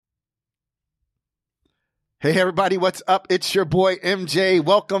Hey everybody, what's up? It's your boy MJ.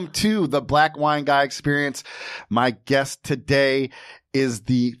 Welcome to the Black Wine Guy Experience. My guest today is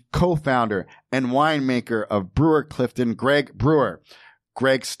the co-founder and winemaker of Brewer Clifton, Greg Brewer.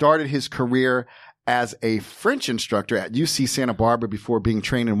 Greg started his career as a French instructor at UC Santa Barbara before being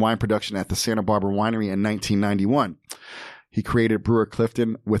trained in wine production at the Santa Barbara Winery in 1991. He created Brewer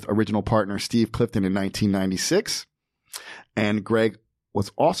Clifton with original partner Steve Clifton in 1996. And Greg was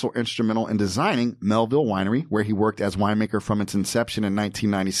also instrumental in designing Melville Winery, where he worked as winemaker from its inception in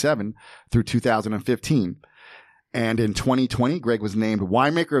 1997 through 2015. And in 2020, Greg was named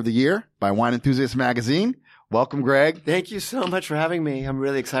Winemaker of the Year by Wine Enthusiast magazine. Welcome, Greg. Thank you so much for having me. I'm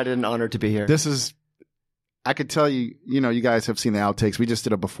really excited and honored to be here. I could tell you, you guys have seen the outtakes. We just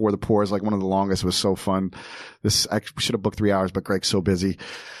did a before the pours, like one of the longest. It was so fun. We should have booked 3 hours, but Greg's so busy.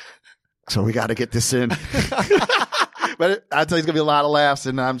 So we got to get this in. But I'll tell you, it's going to be a lot of laughs,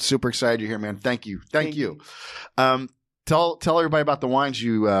 and I'm super excited you're here, man. Thank you. Thank you. Tell everybody about the wines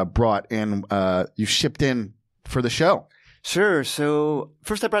you brought and you shipped in for the show. Sure. So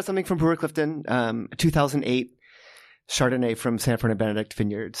first I brought something from Brewer Clifton, 2008 Chardonnay from Sanford and Benedict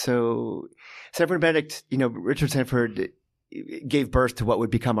Vineyard. So Sanford and Benedict, Richard Sanford gave birth to what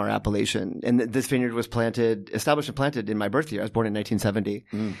would become our appellation. And this vineyard was established and planted in my birth year. I was born in 1970.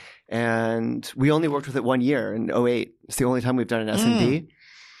 And we only worked with it 1 year in 2008. It's the only time we've done an S&D.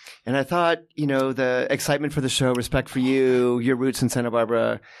 And I thought, the excitement for the show, respect for you, your roots in Santa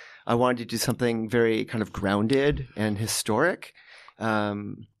Barbara, I wanted to do something very kind of grounded and historic, as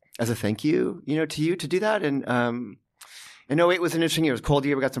a thank you, to you to do that. And 2008 was an interesting year. It was a cold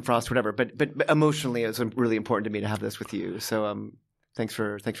year. We got some frost, whatever. But emotionally, it was really important to me to have this with you. So thanks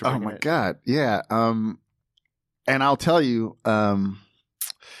for bringing it. Oh my God, yeah. And I'll tell you, I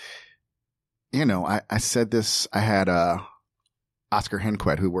said this. I had Oscar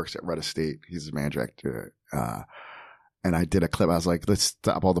Henquet, who works at Red Estate. He's the managing director. And I did a clip. I was like, let's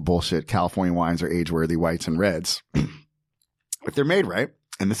stop all the bullshit. California wines are age-worthy whites and reds if they're made right.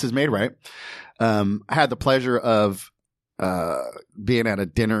 And this is made right. I had the pleasure of being at a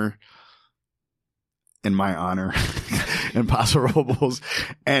dinner in my honor in Paso Robles,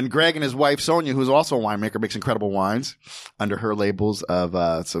 and Greg and his wife Sonia, who's also a winemaker, makes incredible wines under her labels of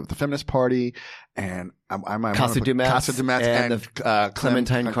the Feminist Party and Casa Dumas and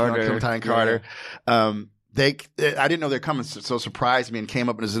Clementine Carter. I didn't know they're coming, so it surprised me and came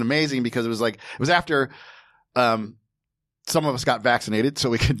up, and it was amazing because it was after some of us got vaccinated so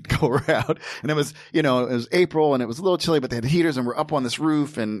we could go around, and it was April and it was a little chilly, but they had heaters and we're up on this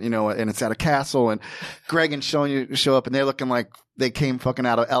roof and it's at a castle, and Greg and Sonia show up and they're looking like they came fucking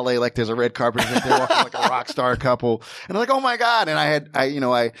out of LA, like there's a red carpet and they're walking like a rock star couple, and I'm like, oh my God. And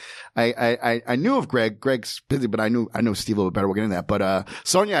I knew of Greg. Greg's busy, but I know Steve a little bit better. We'll get into that. But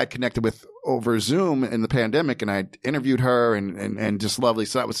Sonia I connected with over Zoom in the pandemic, and I interviewed her and just lovely.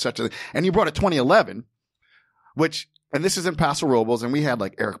 So that was and you brought a 2011, and this is in Paso Robles, and we had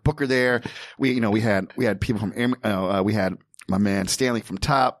like Eric Booker there. We had people from, we had my man Stanley from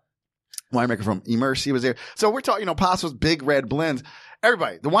Top, winemaker from Immerse. He was there. So we're talking, Paso's big red blends.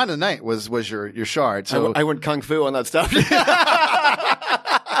 Everybody, the wine of the night was your Chard. So I went kung fu on that stuff.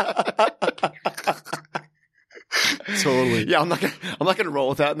 Totally. Yeah, I'm not gonna roll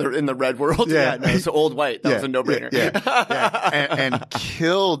with that in the red world. Yeah, no, it's old white. That was a no-brainer. Yeah. And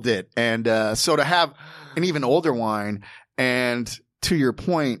killed it. And so to have an even older wine, and to your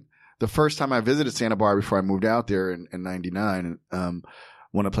point, the first time I visited Santa Barbara before I moved out there in 99,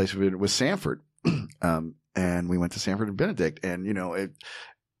 one of the places we did was Sanford. And we went to Sanford and Benedict, and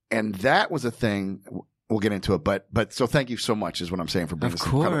and that was a thing. We'll get into it, but so thank you so much is what I'm saying for bringing this.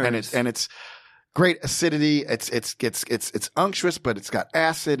 Of course. And it's great acidity. It's unctuous, but it's got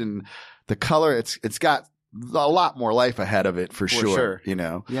acid, and the color. It's got a lot more life ahead of it for sure.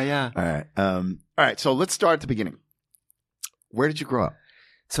 Yeah. All right. So let's start at the beginning. Where did you grow up?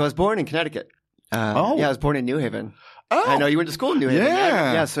 So I was born in Connecticut. Yeah, I was born in New Haven. Oh, I know you went to school in New Haven.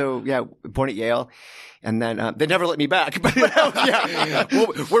 Yeah. Yeah. So born at Yale. And then they never let me back. But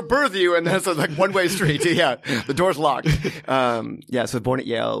we'll birth you, and that's like one-way street. Yeah, the door's locked. So born at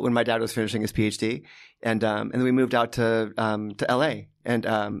Yale when my dad was finishing his PhD, and then we moved out to LA.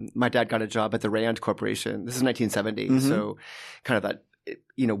 And my dad got a job at the Rand Corporation. This is 1970, so kind of that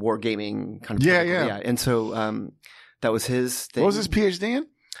war gaming kind of yeah. And so that was his thing. What was his PhD in?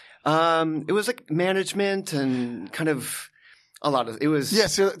 It was like management and kind of. A lot of it was. Yeah,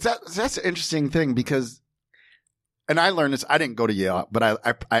 so that's an interesting thing because, and I learned this. I didn't go to Yale, but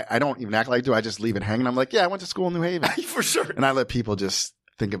I don't even act like I do. I just leave it hanging. I'm like, yeah, I went to school in New Haven for sure. And I let people just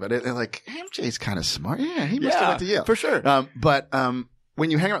think about it. They're like, MJ's kind of smart. Yeah, he must have went to Yale for sure. But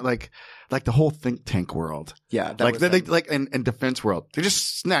when you hang around, like the whole think tank world. Yeah. And defense world, they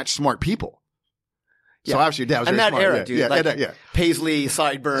just snatch smart people. So obviously your dad was and very that smart. era, Yeah, dude. yeah, Like Paisley,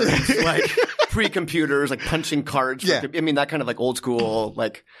 sideburns, like pre-computers, like punching cards. I mean, that kind of like old school,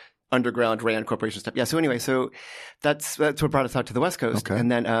 like underground Rand Corporation stuff. Yeah. So anyway, that's what brought us out to the West Coast. Okay.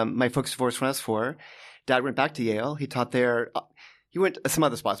 And then my folks divorced when I was 4. Dad went back to Yale. He taught there. He went to some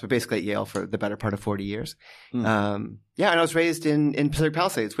other spots, but basically at Yale for the better part of 40 years. And I was raised in Pacific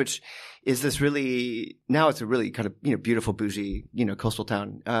Palisades, which is this really, now it's a really kind of, beautiful bougie, coastal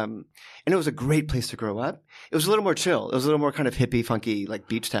town. And it was a great place to grow up. It was a little more chill. It was a little more kind of hippie, funky, like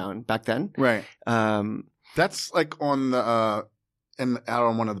beach town back then. Right. That's like on the, out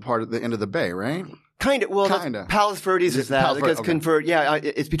on one of the part of the end of the bay, right? Kind of. Well, Palos Verdes is that. It gets converted. Yeah,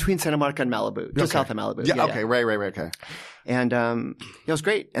 it's between Santa Monica and Malibu, just south of Malibu. Yeah, okay. Right. Okay. And it was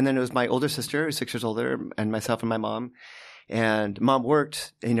great. And then it was my older sister, who's 6 years older, and myself and my mom. And mom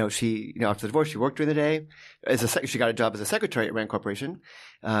worked, she, after the divorce, she worked during the day. She got a job as a secretary at Rand Corporation.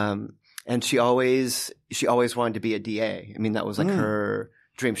 And she always wanted to be a DA. I mean, that was like her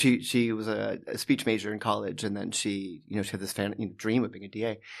dream. She was a speech major in college, and then she had this dream of being a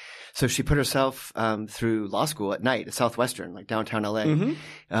DA. So she put herself through law school at night at Southwestern, like downtown LA.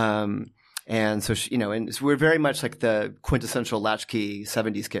 Mm-hmm. And so she, and so we're very much like the quintessential latchkey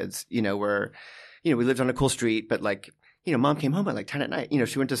 70s kids, where, we lived on a cool street, but like, mom came home at like 10 at night.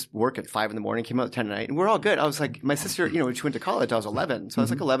 She went to work at 5 a.m, came out at 10 at night, and we're all good. I was like, my sister, when she went to college, I was 11. So I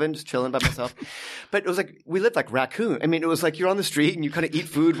was like 11, just chilling by myself. But it was like, we lived like raccoon. I mean, it was like you're on the street and you kind of eat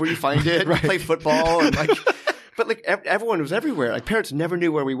food where you find it, right. Play football, and like, but like everyone was everywhere. Like parents never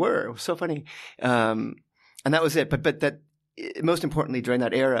knew where we were. It was so funny. And that was it. But that, most importantly, during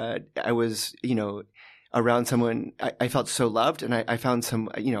that era, I was, around someone I felt so loved, and I found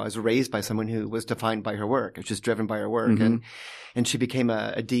I was raised by someone who was defined by her work, just driven by her work. Mm-hmm. And she became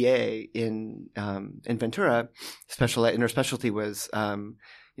a DA in Ventura. And her specialty was,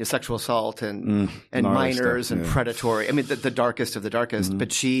 sexual assault and minors stuff, and predatory. I mean, the darkest of the darkest. Mm-hmm.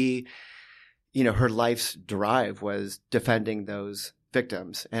 But she, her life's drive was defending those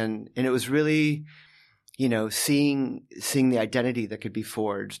victims. And it was really, seeing the identity that could be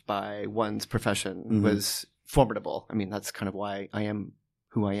forged by one's profession mm-hmm. was formidable. I mean, that's kind of why I am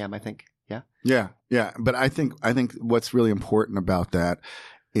who I am, I think. Yeah. Yeah. Yeah. But I think what's really important about that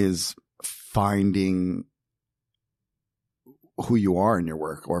is finding who you are in your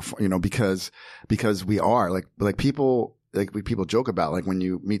work, or, because we are like people joke about, like when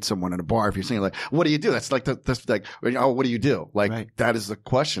you meet someone at a bar, if you're saying like, what do you do? That's like, oh, what do you do? Like right. That is the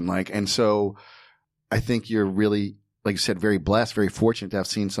question. Like, and so I think you're really, like you said, very blessed, very fortunate to have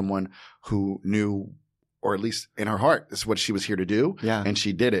seen someone who knew, or at least in her heart, this is what she was here to do. Yeah. And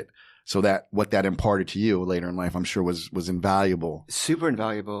she did it. So that what that imparted to you later in life, I'm sure was invaluable. Super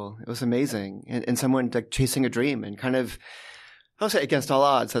invaluable. It was amazing. And someone like chasing a dream and kind of, I'll say against all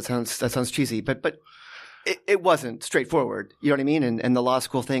odds. That sounds cheesy, but it wasn't straightforward. You know what I mean? And the law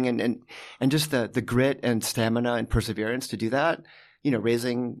school thing and just the grit and stamina and perseverance to do that,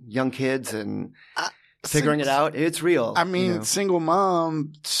 raising young kids and figuring it out. It's real. I mean, single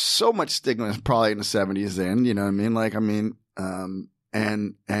mom, so much stigma probably in the 70s then, you know what I mean? Like, I mean,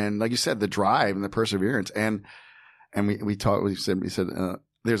 and like you said, the drive and the perseverance and we said,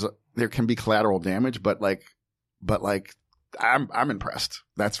 there can be collateral damage, but I'm impressed.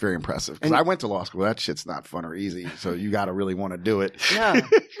 That's very impressive. Cause I went to law school. That shit's not fun or easy. So you got to really want to do it. Yeah.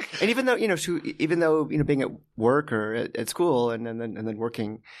 And even though, being at work or at school and then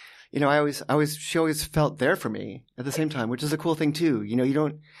working, she always felt there for me at the same time, which is a cool thing too.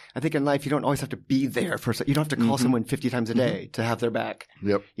 I think in life, you don't always have to be there you don't have to call mm-hmm. someone 50 times a day mm-hmm. to have their back.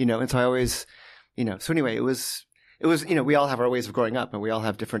 Yep. And so I always, so anyway, it was, we all have our ways of growing up and we all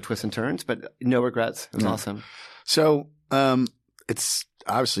have different twists and turns, but no regrets. It was awesome. So, it's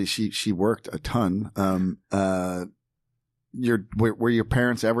obviously she worked a ton. Were your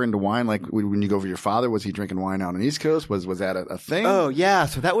parents ever into wine? Like when you go over your father, was he drinking wine out on the East Coast? Was that a thing? Oh yeah.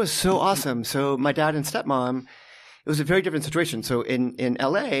 So that was so awesome. So my dad and stepmom, it was a very different situation. So in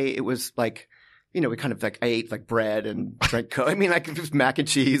LA, it was like, we kind of like, I ate like bread and drank Coke. I mean, like it was mac and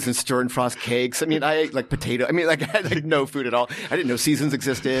cheese and stir and frost cakes. I mean, I ate like potato. I mean, like I had like no food at all. I didn't know seasons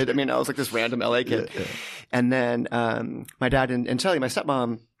existed. I mean, I was like this random LA kid. Yeah. And then, my dad and Shelly, my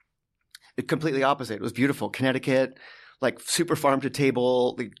stepmom, completely opposite. It was beautiful. Connecticut, like super farm to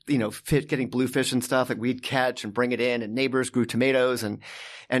table, like, getting bluefish and stuff. Like we'd catch and bring it in, and neighbors grew tomatoes, and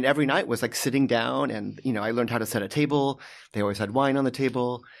every night was like sitting down, and I learned how to set a table. They always had wine on the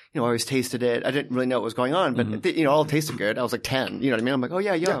table. I always tasted it. I didn't really know what was going on, but all tasted good. I was like 10. You know what I mean? I'm like, oh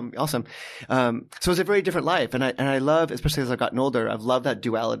yeah, yum, awesome. So it was a very different life, and I love, especially as I've gotten older, I've loved that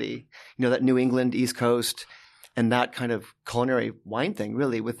duality. That New England, East Coast. And that kind of culinary wine thing,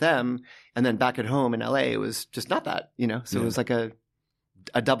 really, with them. And then back at home in LA, it was just not that, So it was like a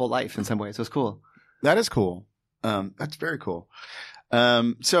double life in some ways. It was cool. That is cool. That's very cool.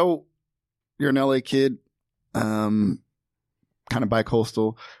 So you're an LA kid, kind of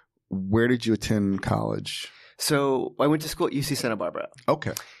bi-coastal. Where did you attend college? So I went to school at UC Santa Barbara.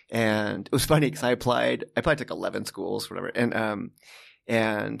 Okay. And it was funny because I applied to like 11 schools, whatever.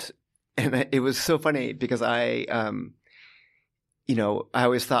 And it was so funny because I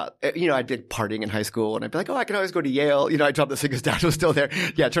always thought, I did partying in high school, and I'd be like, oh, I can always go to Yale. I dropped this thing because Dad was still there.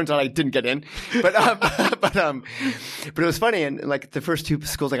 Yeah, it turns out I didn't get in, but it was funny. And like the first two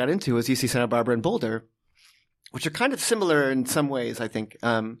schools I got into was UC Santa Barbara and Boulder, which are kind of similar in some ways, I think.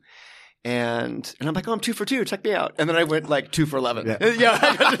 And I'm like, oh, I'm 2 for 2. Check me out. And then I went like 2 for 11. Yeah,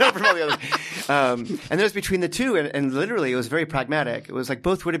 I got to know from all the others. And it was between the two, and literally it was very pragmatic. It was like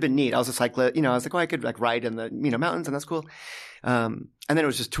both would have been neat. I was a cyclist, I was like, oh, I could like ride in the mountains, and that's cool. And then it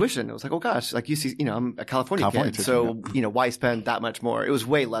was just tuition. It was like, oh gosh, like I'm a California kid, so why spend that much more? It was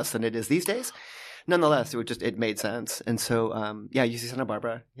way less than it is these days. Nonetheless, it made sense. And so UC Santa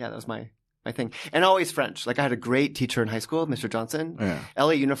Barbara, that was my thing. And always French. Like I had a great teacher in high school, Mr. Johnson,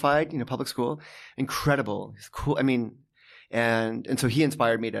 LA Unified, public school. Incredible. He's cool. I mean, and so he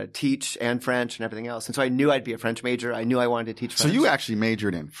inspired me to teach and French and everything else. And so I knew I'd be a French major. I knew I wanted to teach French. So you actually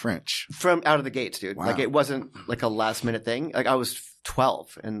majored in French? From out of the gates, dude. Wow. Like it wasn't like a last minute thing. Like I was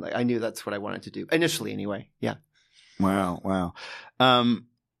 12 and like, I knew that's what I wanted to do. Initially anyway. Yeah. Wow.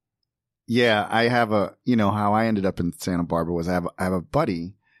 Yeah, I have how I ended up in Santa Barbara was I have a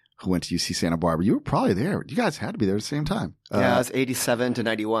buddy who went to UC Santa Barbara. You were probably there. You guys had to be there at the same time. Yeah, it was 87 to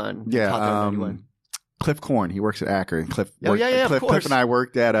 91. Yeah. 91. Cliff Korn. He works at Akron. Cliff and I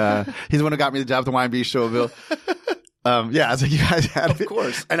worked at, he's the one who got me the job at the Wine Bistroville. I was like, you guys had it. Of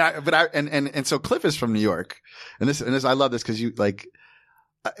course. And so Cliff is from New York. And this, I love this because you like,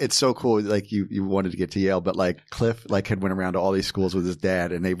 it's so cool. Like you wanted to get to Yale, but like Cliff like had went around to all these schools with his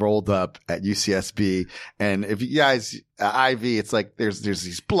dad, and they rolled up at UCSB. And if you guys Ivy, it's like there's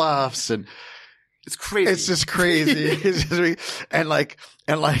these bluffs, and it's crazy. It's just crazy. and like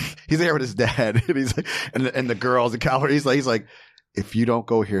he's there with his dad, and he's like, and the girls in California. He's like, if you don't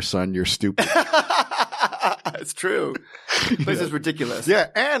go here, son, you're stupid. It's true. This is ridiculous. Yeah,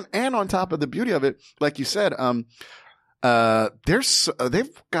 and on top of the beauty of it, like you said,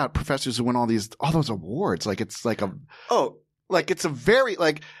 they've got professors who win all those awards. Like it's like it's a very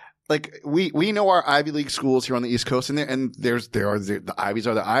like we know our Ivy League schools here on the East Coast, and the Ivies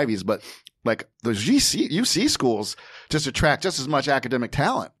are the Ivies, but like the UC schools just attract just as much academic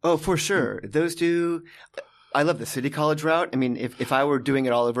talent. Oh, for sure. Those do. I love the city college route. I mean, if I were doing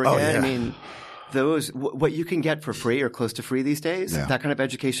it all over again, I mean, what you can get for free or close to free these days, that kind of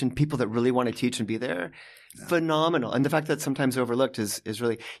education, people that really want to teach and be there, phenomenal. And the fact that sometimes overlooked is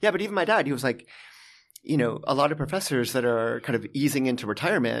really, but even my dad, he was like, a lot of professors that are kind of easing into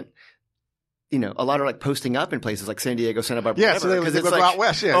retirement, a lot are like posting up in places like San Diego, Santa Barbara. Yeah, whatever, so they go out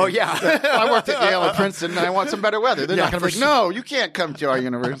west. Yeah. Oh, yeah. I worked at Yale and Princeton, and I want some better weather. They're not going to be like, no, you can't come to our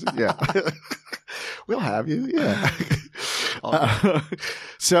university. Yeah. We'll have you. Yeah.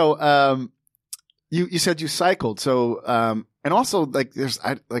 So, you said you cycled. So, and also like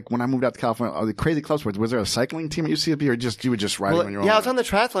when I moved out to California, the crazy club sports, was there a cycling team at UCSB, or you would just ride on your own? Yeah, I was on the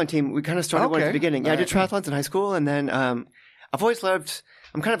triathlon team. We kind of started one at the beginning. Yeah, I did triathlons in high school, and then, I've always loved,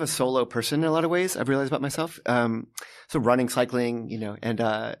 I'm kind of a solo person in a lot of ways, I've realized about myself. So running, cycling,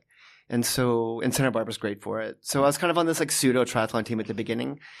 and Santa Barbara's great for it. So I was kind of on this like pseudo triathlon team at the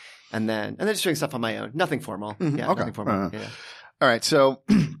beginning, and then just doing stuff on my own. Nothing formal. Mm-hmm. Yeah, nothing formal. Yeah. All right. So,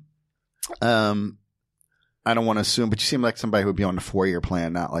 I don't want to assume, but you seem like somebody who would be on the 4-year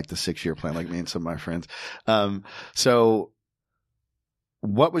plan, not like the 6-year plan, like me and some of my friends. So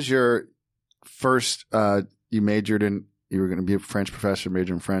what was your first, you majored in, you were going to be a French professor,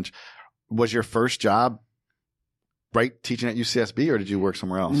 major in French. Was your first job teaching at UCSB, or did you work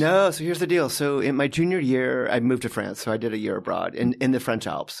somewhere else? No. So here's the deal. So in my junior year, I moved to France. So I did a year abroad in the French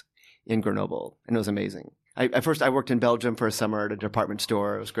Alps in Grenoble, and it was amazing. I worked in Belgium for a summer at a department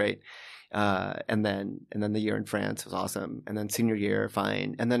store. It was great. And then the year in France was awesome. And then senior year,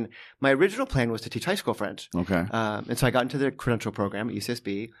 fine. And then my original plan was to teach high school French. Okay. And so I got into the credential program at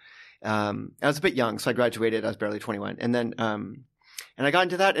UCSB. I was a bit young, so I graduated. I was barely 21. And then, and I got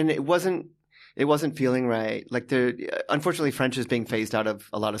into that, and it wasn't feeling right. Like unfortunately, French is being phased out of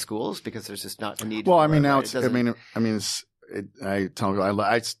a lot of schools because there's just not a need. Well, for I mean, it, now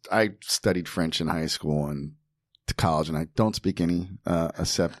right? I studied French in high school and to college, and I don't speak any,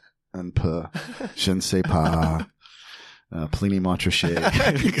 except un peu, je ne sais pas, Pliny Montrachet.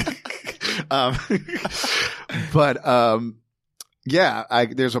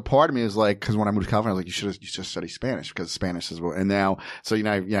 There's a part of me is like, cause when I moved to California, I was like, you should study Spanish because Spanish is what, and now, so, you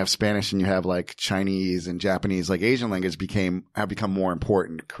have Spanish and you have like Chinese and Japanese, like Asian language have become more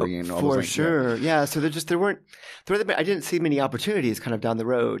important, Korean, all those for things. sure. Yeah. So I didn't see many opportunities kind of down the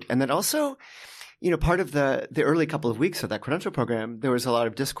road. And then also, part of the early couple of weeks of that credential program, there was a lot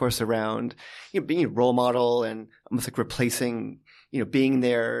of discourse around, being a role model and almost like replacing, being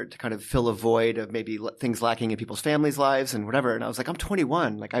there to kind of fill a void of maybe things lacking in people's families' lives and whatever. And I was like, I'm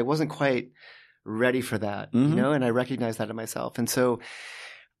 21. Like I wasn't quite ready for that, and I recognized that in myself. And so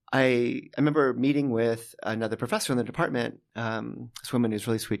I remember meeting with another professor in the department, this woman who's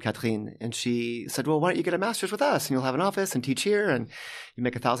really sweet, Catherine, and she said, well, why don't you get a master's with us and you'll have an office and teach here and you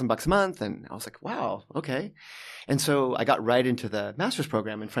make $1,000 a month. And I was like, wow, okay. And so I got right into the master's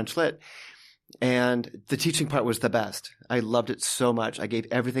program in French Lit. And the teaching part was the best. I loved it so much. I gave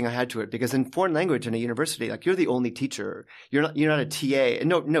everything I had to it because in foreign language in a university, like you're the only teacher. You're not a TA. And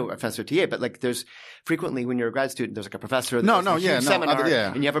no offense to a TA, but like there's frequently when you're a grad student, there's like a professor, seminar,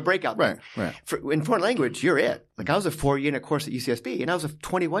 and you have a breakout. Right. In foreign language, you're it. Like I was a 4-unit course at UCSB, and I was a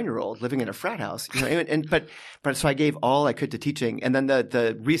 21-year-old living in a frat house. But so I gave all I could to teaching, and then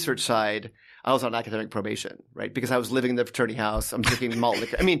the research side. I was on academic probation, right? Because I was living in the fraternity house. I'm drinking malt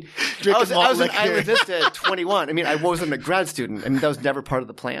liquor. I mean, I was an Isla Vista at 21. I mean, I wasn't a grad student. I mean, that was never part of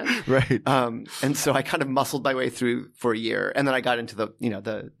the plan. Right. And so I kind of muscled my way through for a year. And then I got into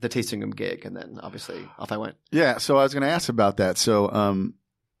the tasting room gig. And then obviously off I went. Yeah. So I was going to ask about that. So,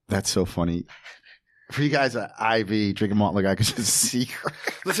 that's so funny. For you guys at IV, drinking malt liquor, I could just see her.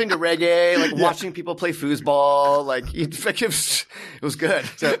 Listening to reggae, watching people play foosball, it was good.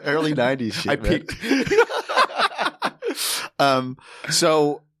 It's that early 90s shit. I peaked.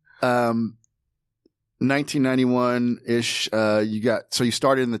 1991-ish, you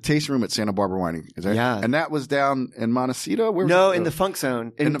started in the tasting room at Santa Barbara Winery. Is that? Yeah. And that was down in Montecito? In the Funk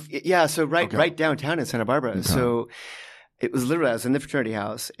Zone. Right downtown in Santa Barbara. Okay. So it was literally, I was in the fraternity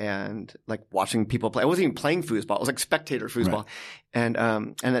house and like watching people play. I wasn't even playing foosball. It was like spectator foosball. Right.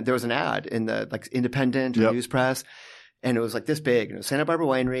 And then there was an ad in the like independent news press. And it was like this big, Santa Barbara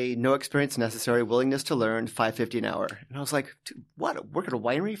Winery, no experience necessary, willingness to learn, $5.50 an hour. And I was like, dude, what? Work at a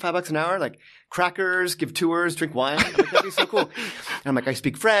winery, $5 an hour? Like crackers, give tours, drink wine. I'm like, that'd be so cool. And I'm like, I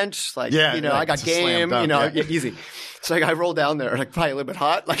speak French. Like, I got game, easy. So I rolled down there, like probably a little bit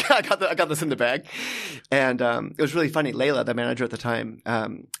hot. Like I got this in the bag. And, it was really funny. Layla, the manager at the time,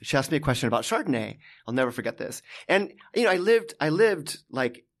 she asked me a question about Chardonnay. I'll never forget this. And, I lived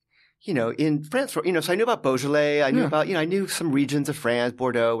like, in France, so I knew about Beaujolais. I knew about, I knew some regions of France,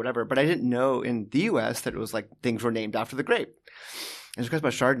 Bordeaux, whatever, but I didn't know in the U.S. that it was like things were named after the grape. And it was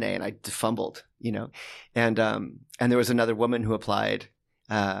about Chardonnay, and I fumbled, and there was another woman who applied,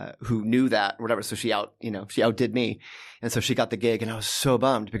 who knew that or whatever. So she outdid me. And so she got the gig, and I was so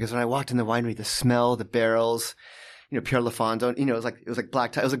bummed because when I walked in the winery, the smell, the barrels, Pierre Lafond, it was like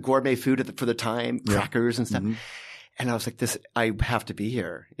black tie. It was like gourmet food for the time, crackers and stuff. Mm-hmm. And I was like, I have to be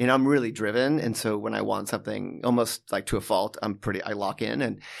here. I'm really driven. And so when I want something almost like to a fault, I lock in.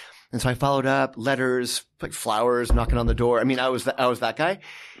 And so I followed up, letters, like flowers, knocking on the door. I mean, I was that guy.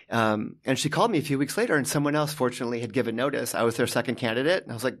 And she called me a few weeks later, and someone else fortunately had given notice. I was their second candidate.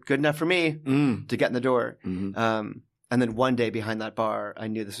 And I was like, good enough for me to get in the door. Mm-hmm. And then one day behind that bar, I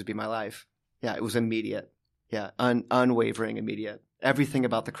knew this would be my life. Yeah, it was immediate. Yeah, unwavering, immediate. Everything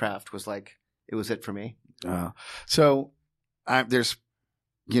about the craft was like, it was it for me. So I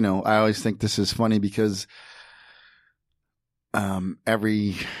always think this is funny because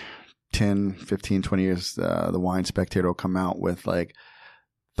every 10, 15, 20 years, the Wine Spectator will come out with like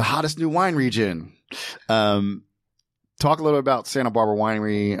the hottest new wine region. Talk a little about Santa Barbara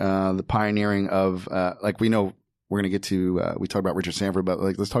Winery, the pioneering of, we know we're going to get to, we talk about Richard Sanford, but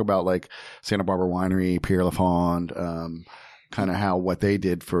like, let's talk about like Santa Barbara Winery, Pierre Lafond, kind of what they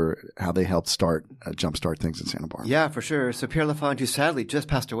did for how they helped jumpstart things in Santa Barbara. Yeah, for sure. So Pierre Lafond, who sadly just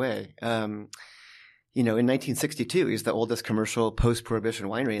passed away, in 1962, he's the oldest commercial post-prohibition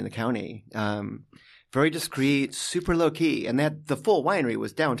winery in the county. Very discreet, super low key. And the full winery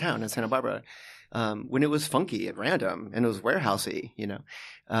was downtown in Santa Barbara, when it was funky at random and it was warehousey,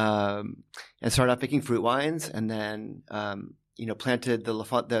 and started off making fruit wines. And then, planted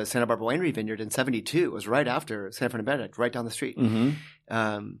the Santa Barbara Winery vineyard in 72. It was right after Sanford and Benedict, right down the street. Mm-hmm.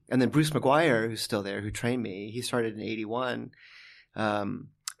 And then Bruce McGuire, who's still there, who trained me, he started in 81.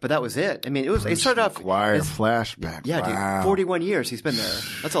 But that was it. I mean, it started off. McGuire flashback. Yeah, wow. Dude, 41 years he's been there.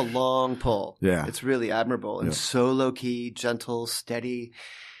 That's a long pull. Yeah. It's really admirable and so low key, gentle, steady,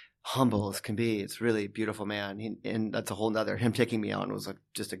 humble as can be. It's really a beautiful man. And that's a whole nother, him taking me on was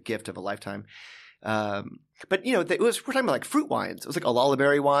just a gift of a lifetime. But we're talking about like fruit wines. It was like a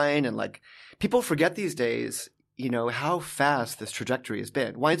lullaberry wine, and like people forget these days, how fast this trajectory has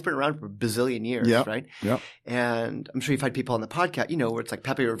been. Wine's been around for a bazillion years, right? Yeah. And I'm sure you've had people on the podcast, where it's like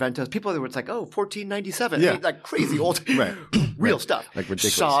Pepe Reventos, people where it's like, 1497. Yeah. I mean, like crazy old, real stuff. Like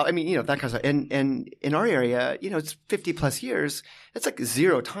ridiculous. Shaw, I mean, that kind of stuff. And in our area, it's 50 plus years. It's like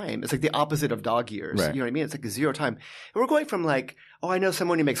zero time. It's like the opposite of dog years. Right. You know what I mean? It's like zero time. And we're going from like, I know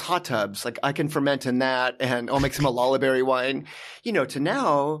someone who makes hot tubs. Like I can ferment in that and I'll make some lullaberry wine, to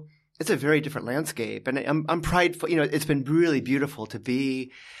now it's a very different landscape. And I'm prideful. It's been really beautiful to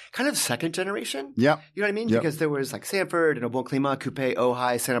be kind of second generation. Yeah. You know what I mean? Yep. Because there was like Sanford and Bon Climat, Coupe,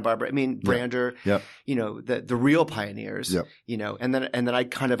 Ojai, Santa Barbara. I mean, Brander, Yep. The real pioneers, Yep. and then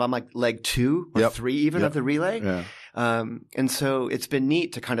I'm like leg 2 or 3 even of the relay. Yeah. And so it's been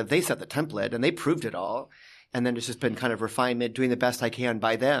neat to kind of, they set the template and they proved it all. And then it's just been kind of refinement, doing the best I can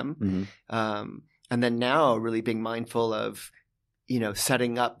by them. Mm-hmm. And then now really being mindful of,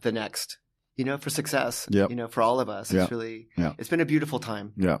 setting up the next, for success, for all of us. Yep. It's really, Yep. it's been a beautiful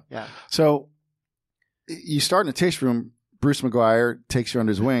time. Yeah. Yeah. So you start in a taste room. Bruce McGuire takes you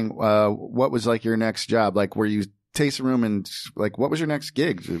under his wing. What was like your next job? Like, were you tasting room and like, what was your next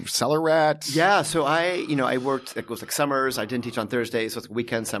gig? Cellar rat? Yeah. So I worked, it was like summers. I didn't teach on Thursdays. So it's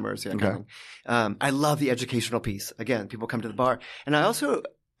weekend summers. Yeah, Okay. I love the educational piece. Again, people come to the bar. And I also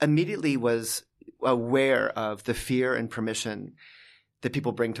immediately was aware of the fear and permission that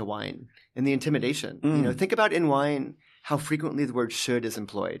people bring to wine and the intimidation. Think about in wine how frequently the word should is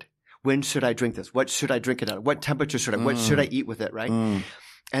employed. When should I drink this? What should I drink it at? What temperature should I? What should I eat with it? Right.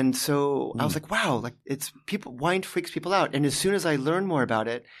 And so I was like, wow, like wine freaks people out. And as soon as I learn more about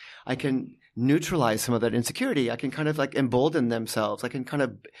it, I can neutralize some of that insecurity. I can kind of like embolden themselves. I can kind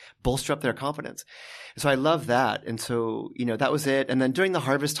of bolster up their confidence. So I love that. And so, that was it. And then during the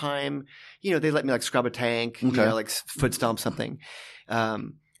harvest time, they let me like scrub a tank, like foot stomp something.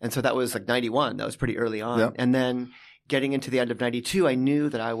 And so that was like 91. That was pretty early on. Yep. And then getting into the end of 92, I knew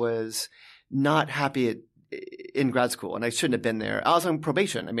that I was not happy in grad school, and I shouldn't have been there. I was on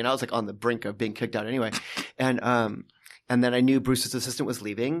probation. I mean, I was like on the brink of being kicked out anyway. And then I knew Bruce's assistant was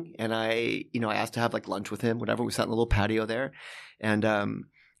leaving, and I asked to have like lunch with him, whatever. We sat in a little patio there. And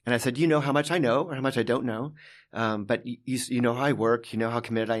I said, how much I know or how much I don't know. But you know how I work, how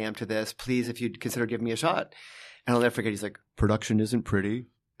committed I am to this. Please, if you'd consider giving me a shot. And I'll never forget, he's like, production isn't pretty.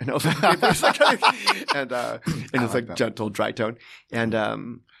 And I was like, and it's like gentle, dry tone. And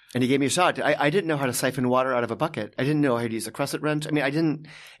he gave me a shot. I didn't know how to siphon water out of a bucket. I didn't know how to use a crescent wrench. I mean, I didn't.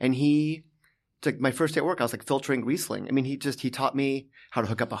 And like my first day at work, I was like filtering Riesling. I mean, he taught me how to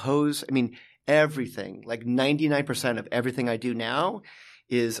hook up a hose. I mean, everything, like 99% of everything I do now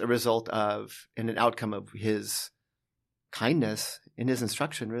is a result of and an outcome of his kindness in his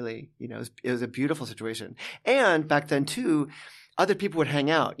instruction, really. It was a beautiful situation. And back then too, other people would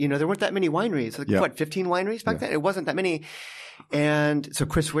hang out. There weren't that many wineries. Like 15 wineries back then? It wasn't that many. And so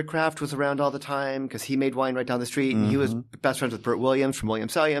Chris Whitcraft was around all the time because he made wine right down the street. And he was best friends with Bert Williams from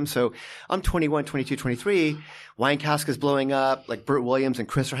Williams Sallium. So I'm 21, 22, 23. Wine Cask is blowing up. Like Bert Williams and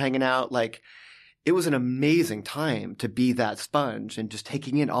Chris are hanging out. Like it was an amazing time to be that sponge and just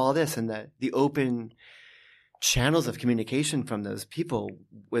taking in all this, and the open channels of communication from those people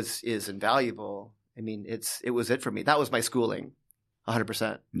is invaluable. I mean, it was it for me. That was my schooling.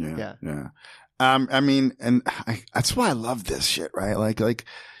 100%. Yeah. I mean, and that's why I love this shit, right? Like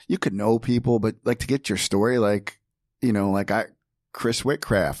you could know people, but like to get your story, like Chris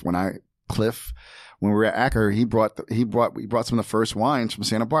Whitcraft, Cliff, when we were at Acker, we brought some of the first wines from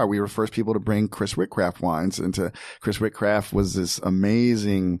Santa Barbara. We were the first people to bring Chris Whitcraft wines into. Chris Whitcraft was this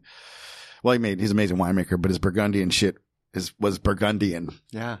amazing. Well, he's an amazing winemaker, but his Burgundian shit was Burgundian.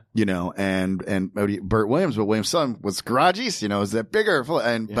 Yeah. And Bert Williams, but Williams' son was Garages, is that bigger,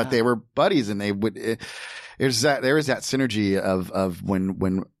 but they were buddies, and they would, there is that synergy of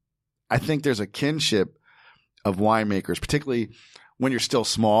when I think there's a kinship of winemakers, particularly when you're still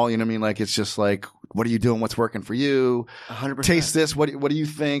small, you know what I mean? Like, it's just like, what are you doing? What's working for you? 100%. Taste this. What do you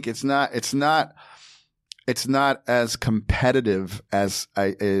think? It's not as competitive as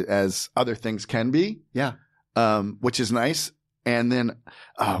other things can be. Yeah. Which is nice. And then,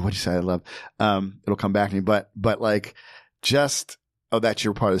 what'd you say? I love, it'll come back to me, but like that you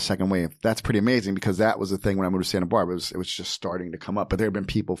were part of the second wave. That's pretty amazing because that was the thing when I moved to Santa Barbara. It was just starting to come up, but there have been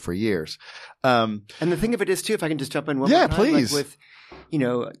people for years. And the thing of it is too, if I can just jump in one more time. Please. Like with,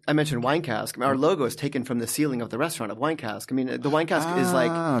 I mentioned Wine Cask. Our logo is taken from the ceiling of the restaurant of Wine Cask. I mean, the Wine Cask is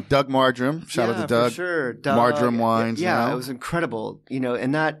like Doug Marjoram. Shout out to Doug. For sure. Doug, Marjoram Wines. Yeah, it was incredible.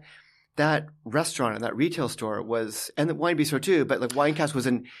 And that restaurant and that retail store was, and the wine bistro too, but like Wine Cask was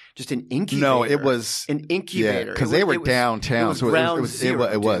just an incubator. No, it was an incubator because they were downtown. It was so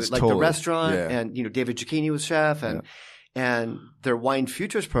it was like totally. The restaurant, and David Zucchini was chef, and their Wine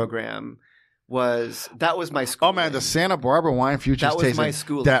Futures program was my school. Oh man, the Santa Barbara Wine Futures that was my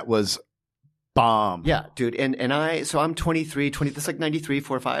school. That was bomb. Yeah, dude, and I'm 23, this is like 93,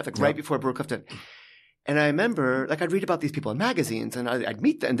 4 or 5, like right before Brewer Clifton. And I remember, like, I'd read about these people in magazines, and I'd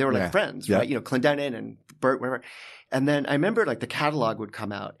meet them, and they were like friends, right? Clendenin and Bert, whatever. And then I remember, like, the catalog would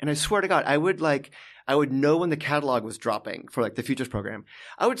come out, and I swear to God, I would know when the catalog was dropping for like the Futures program.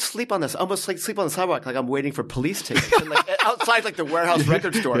 I would sleep on almost like sleep on the sidewalk, like I'm waiting for police tickets, and like outside like the warehouse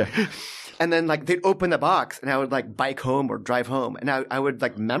record store. Yeah. And then like they'd open the box, and I would like bike home or drive home, and I would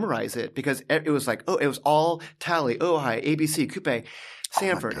like memorize it because it was like, it was all Tally, Ojai, ABC, Coupe.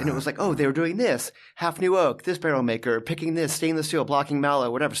 Sanford. And it was like, they were doing this, half new oak, this barrel maker, picking this, stainless steel, blocking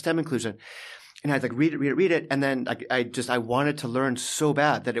mallow, whatever, stem inclusion. And I'd like read it. And then I wanted to learn so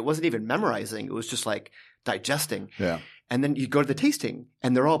bad that it wasn't even memorizing. It was just like digesting. Yeah. And then you go to the tasting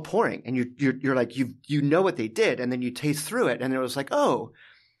and they're all pouring and you're like, you know what they did. And then you taste through it. And it was like,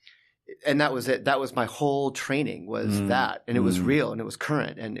 and that was it. That was my whole training was that. And it was real and it was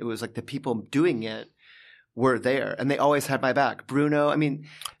current. And it was like the people doing it were there, and they always had my back. Bruno, I mean,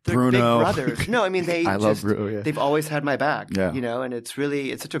 they're big brothers. No, I mean, I love Bruno, yeah. They've always had my back, yeah. And it's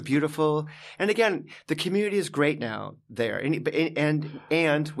such a beautiful, and again, the community is great now there.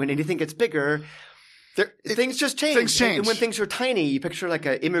 And when anything gets bigger, things just change. Things change. And when things are tiny, you picture like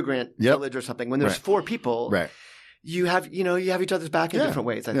an immigrant village or something. When there's 4 people, right. You have each other's back in different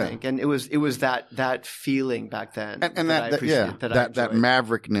ways, I think. And it was that feeling back then. And that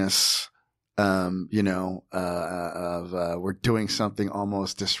maverickness, we're doing something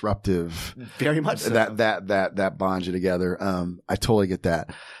almost disruptive. Very much so. That bonds you together. I totally get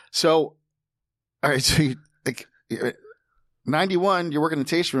that. So, all right. So 91, you're working in the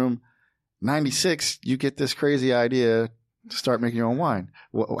taste room. 96, you get this crazy idea to start making your own wine.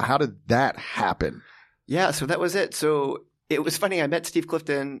 How did that happen? Yeah. So that was it. So it was funny. I met Steve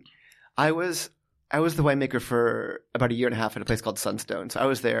Clifton. I was the winemaker for about a year and a half at a place called Sunstone. So I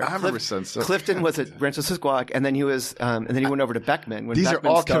was there. I remember Sunstone. Clifton was at Rancho Sisquoc, and then he was, and then he went over to Beckman. When these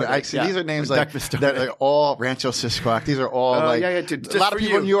Beckman are all started. these are names like that are all Rancho Sisquoc. These are all a lot of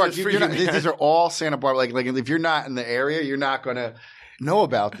people in New York. These are all Santa Barbara. Like if you're not in the area, you're not going to know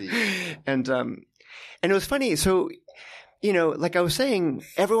about these. And it was funny. So, like I was saying,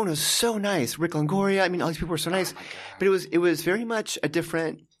 everyone was so nice. Rick Longoria. I mean, all these people were so nice, but it was very much a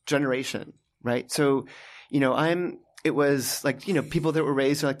different generation. Right. So, it was like, people that were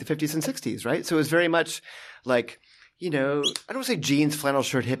raised in like the 50s and 60s. Right. So it was very much like, I don't want to say jeans, flannel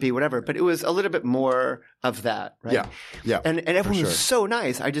shirt, hippie, whatever, but it was a little bit more of that. Right. Yeah. Yeah. And everyone was so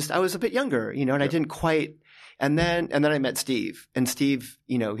nice. I was a bit younger, and I didn't quite. And then I met Steve, and Steve,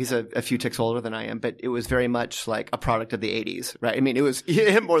 he's a few ticks older than I am, but it was very much like a product of the 80s, right? I mean, it was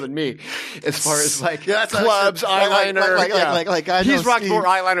him more than me as far as like clubs, eyeliner. He's rocked more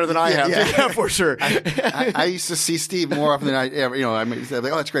eyeliner than I have, yeah, for sure. I used to see Steve more often than I ever, I mean, like,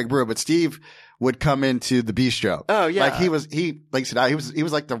 that's Greg Brewer, but Steve would come into the bistro. Oh yeah. Like he was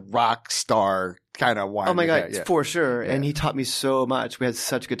like the rock star kind of wine. Oh my God, for sure. Yeah. And he taught me so much. We had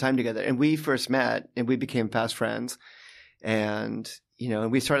such a good time together. And we first met and we became fast friends. And,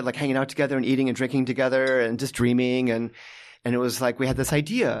 and we started like hanging out together and eating and drinking together and just dreaming. And it was like we had this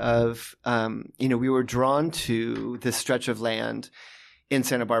idea of, we were drawn to this stretch of land in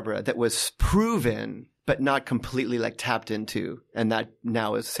Santa Barbara that was proven but not completely like tapped into, and that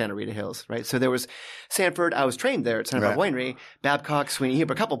now is Santa Rita Hills, right? So there was Sanford. I was trained there at Santa Barbara Winery, Babcock, Sweeney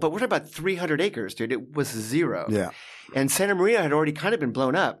Huber, a couple, but we're talking about 300 acres, dude. It was zero. Yeah. And Santa Maria had already kind of been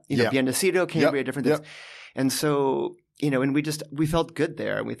blown up. Biennacido, Cambria, different things. And so, and we felt good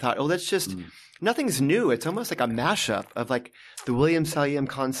there, and we thought, let's just nothing's new. It's almost like a mashup of like the William Saliam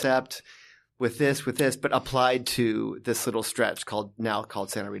concept with this, but applied to this little stretch called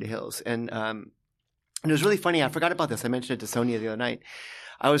Santa Rita Hills. And it was really funny. I forgot about this. I mentioned it to Sonia the other night.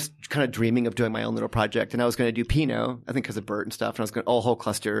 I was kind of dreaming of doing my own little project, and I was going to do Pinot, I think because of Bert and stuff, and I was going to whole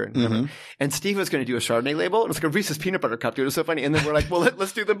cluster. And, and Steve was going to do a Chardonnay label, and it was like a Reese's peanut butter cup, dude. It was so funny. And then we're like, well,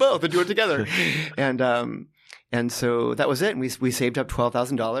 let's do them both and do it together. And And so that was it. And we saved up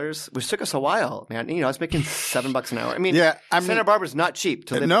 $12,000, which took us a while, man. You know, I was making $7 an hour. I mean, Santa Barbara's not cheap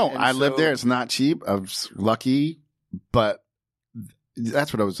to live in. No, I lived there. It's not cheap. I was lucky, but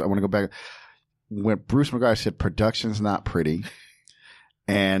that's what I want to go back. When Bruce McGuire said production's not pretty,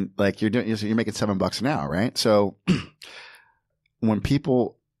 and like you're making $7 an hour, right? So when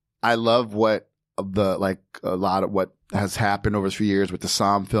people, I love what a lot of what has happened over a few years with the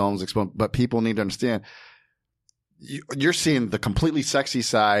Somm films, but people need to understand. You're seeing the completely sexy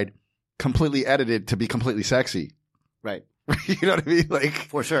side, completely edited to be completely sexy. Right. You know what I mean? Like,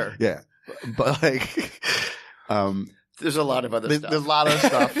 for sure. Yeah. But like, there's a lot of other stuff. There's a lot of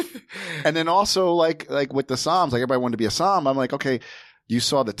stuff. And then also like with the Somms, like everybody wanted to be a Somm. I'm like, okay, you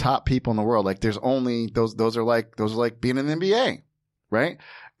saw the top people in the world. Like there's only those are like being in the NBA, right?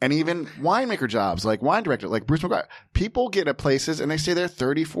 And even winemaker jobs, like wine director, like Bruce McGuire. People get at places and they stay there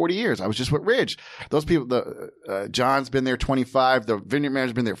 30, 40 years. I was just with Ridge. Those people, John's been there 25. The vineyard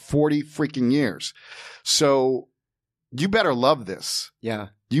manager's been there 40 freaking years. So you better love this. Yeah.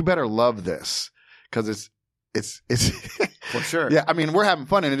 You better love this because it's for sure. Yeah. I mean, we're having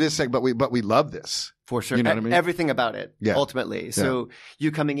fun and it is sick, but we love this. For sure. You know what I mean? Everything about it, ultimately. So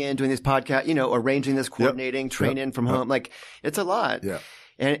you coming in, doing this podcast, you know, arranging this, coordinating, training from home, like it's a lot. Yeah.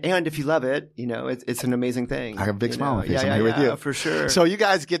 And if you love it, you know, it's an amazing thing. I have a big smile on my face. I'm here with you. For sure. So you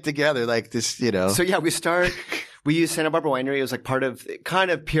guys get together like this, you know. So we used Santa Barbara Winery. It was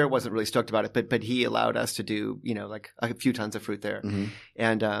like Pierre wasn't really stoked about it, but he allowed us to do, you know, like a few tons of fruit there. Mm-hmm.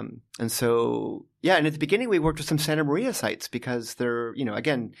 And so, and at the beginning we worked with some Santa Maria sites because they're, you know,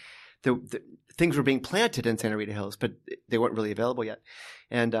 again, the things were being planted in Santa Rita Hills, but they weren't really available yet.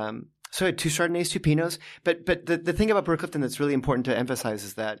 And, so I had 2 Chardonnays, 2 Pinots. But the thing about Brewer Clifton that's really important to emphasize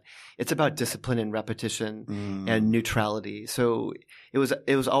is that it's about discipline and repetition and neutrality. So it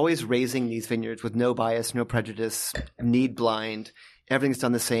was always raising these vineyards with no bias, no prejudice, need blind. Everything's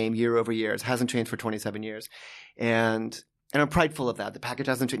done the same year over year. It hasn't changed for 27 years. And I'm prideful of that. The package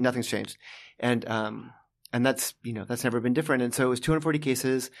hasn't changed. Nothing's changed. And that's, you know, that's never been different. And so it was 240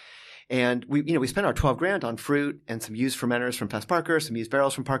 cases. And we spent our $12,000 on fruit and some used fermenters from Pest Parker, some used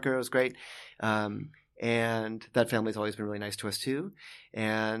barrels from Parker. It was great. And that family's always been really nice to us too.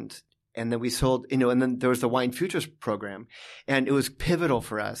 And then we sold, you know, and then there was the Wine Futures program. And it was pivotal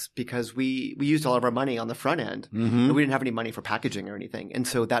for us because we used all of our money on the front end. Mm-hmm. And we didn't have any money for packaging or anything. And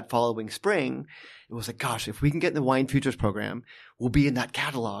so that following spring, it was like, gosh, if we can get in the Wine Futures program, we'll be in that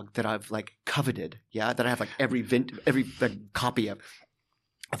catalog that I've like coveted. Yeah. That I have like every like, copy of.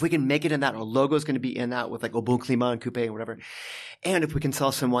 If we can make it in that, our logo is going to be in that with like Au Bon Climat and Coupe and whatever. And if we can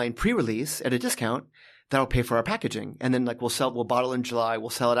sell some wine pre-release at a discount, that'll pay for our packaging. And then like we'll bottle in July, we'll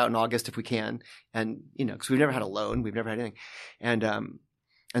sell it out in August if we can. And, you know, cause we've never had a loan. We've never had anything.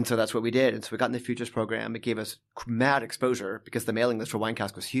 And so that's what we did. And so we got in the Futures program. It gave us mad exposure because the mailing list for Wine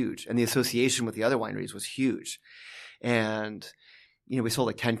Cask was huge and the association with the other wineries was huge. And, you know, we sold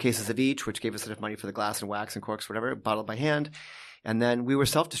like 10 cases of each, which gave us enough money for the glass and wax and corks, whatever, bottled by hand. And then we were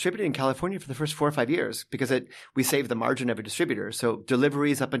self-distributed in California for the first 4 or 5 years because we saved the margin of a distributor. So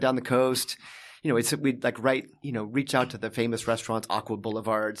deliveries up and down the coast, you know, we'd like reach out to the famous restaurants, Aqua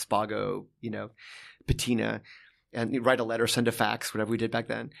Boulevard, Spago, you know, Patina, and write a letter, send a fax, whatever we did back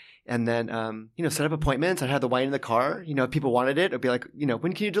then. And then, you know, set up appointments. I'd have the wine in the car. You know, if people wanted it, it'd be like, you know,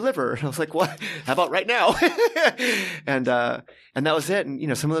 when can you deliver? And I was like, what? How about right now? And that was it. And, you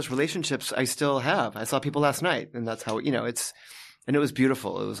know, some of those relationships I still have. I saw people last night and that's how, you know, and it was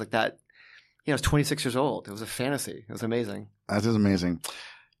beautiful. It was like that, you know, I was 26 years old. It was a fantasy. It was amazing. That is amazing.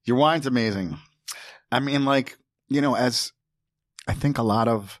 Your wine's amazing. I mean, like, you know, as I think a lot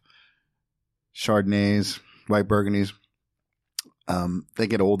of Chardonnays, white Burgundies, they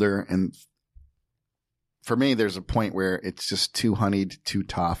get older. And for me, there's a point where it's just too honeyed, too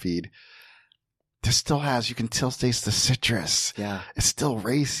toffeed. This still has, you can still taste the citrus. Yeah. It's still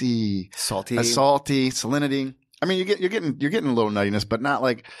racy. Salty, salinity. I mean, you're getting a little nuttiness, but not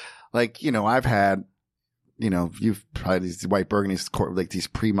like, you know, I've had, you know, you've probably these white Burgundies, like these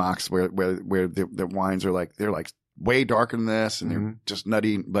pre-mocks where the wines are like, they're like way darker than this and they're just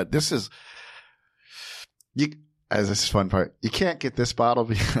nutty. But this is, as this is fun part, you can't get this bottle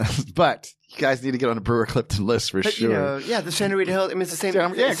but you guys need to get on the Brewer Clifton list for sure. You know, yeah, the Santa Rita Hills, I mean, it's the same.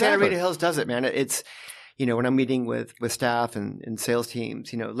 Santa Rita Hills does it, man. It's, you know, when I'm meeting with staff and sales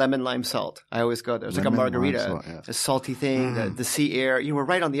teams, you know, lemon, lime, salt. I always go there. It's like a margarita, a salty thing, the sea air. You know, we're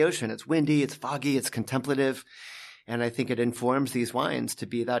right on the ocean. It's windy, it's foggy, it's contemplative. And I think it informs these wines to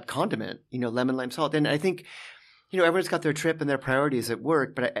be that condiment, you know, lemon, lime, salt. And I think, you know, everyone's got their trip and their priorities at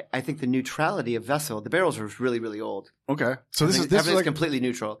work, but I think the neutrality of vessel, the barrels are really, really old. Okay. So everything's like completely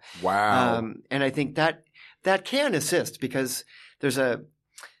neutral. Wow. And I think that that can assist because there's a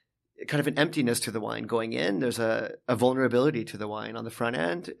kind of an emptiness to the wine going in. There's a vulnerability to the wine on the front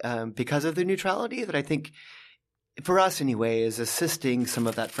end because of the neutrality that I think, for us anyway, is assisting some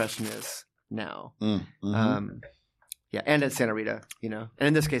of that freshness now. Yeah, and at Santa Rita, and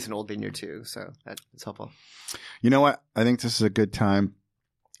in this case, an old vineyard too. So that's helpful. You know what? I think this is a good time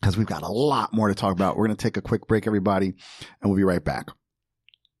because we've got a lot more to talk about. We're going to take a quick break, everybody, and we'll be right back.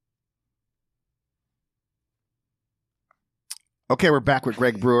 Okay, we're back with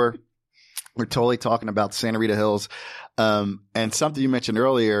Greg Brewer. We're totally talking about Santa Rita Hills. And something you mentioned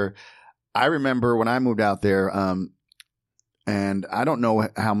earlier, I remember when I moved out there, and I don't know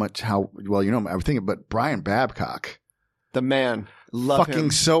how well you know him, I was thinking, but Brian Babcock. The man. Love him.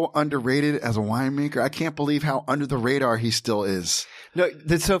 Fucking so underrated as a winemaker. I can't believe how under the radar he still is. No,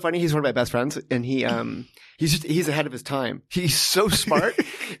 that's so funny. He's one of my best friends, and he's ahead of his time. He's so smart,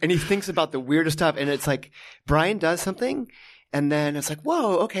 and he thinks about the weirdest stuff. And it's like Brian does something, and then it's like,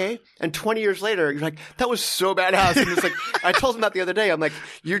 whoa, okay. And 20 years later, you're like, that was so badass. And it's like, I told him that the other day. I'm like,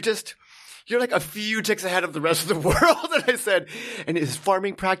 you're like a few ticks ahead of the rest of the world. And I said, and his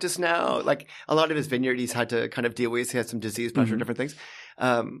farming practice now, like a lot of his vineyard, he's had to kind of deal with. He had some disease pressure, different things.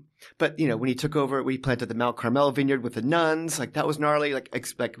 But when he took over, we planted the Mount Carmel vineyard with the nuns. Like that was gnarly,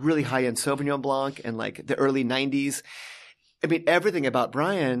 like really high end Sauvignon Blanc and like the early 90s. I mean, everything about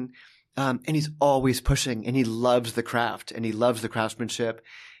Brian. And he's always pushing and he loves the craft and he loves the craftsmanship.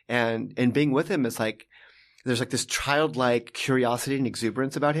 And being with him is like, there's like this childlike curiosity and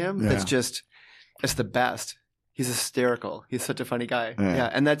exuberance about him. That's just, it's the best. He's hysterical. He's such a funny guy.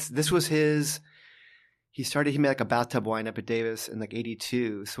 Yeah. And this was he made like a bathtub wine up at Davis in like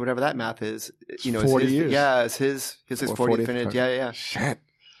 82. So whatever that math is, 40 years. Yeah. It's his 40th vintage. Yeah. Shit.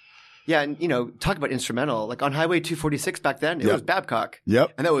 Yeah. And, talk about instrumental. Like on Highway 246 back then, it was Babcock.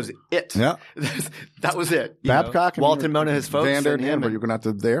 Yep. And that was it. Yeah. That was it. Babcock. And Walton Mona, his folks. Vander and him. You're going to have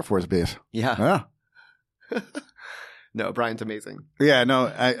to the Air Force Base. Yeah. No, Brian's amazing. Yeah, no,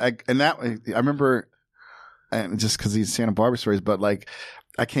 I remember, and just because these Santa Barbara stories, but like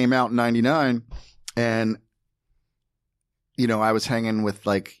I came out in 99 and, I was hanging with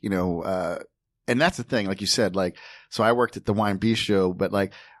like, and that's the thing, like you said, like, so I worked at the Wine Bistro, but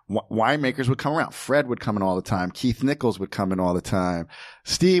like winemakers would come around. Fred would come in all the time. Keith Nichols would come in all the time.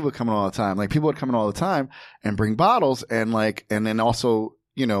 Steve would come in all the time. Like people would come in all the time and bring bottles and like, and then also,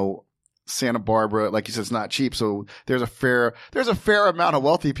 Santa Barbara, like you said, it's not cheap. So there's a fair amount of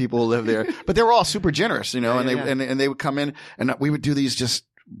wealthy people who live there, but they were all super generous, and they would come in and we would do these just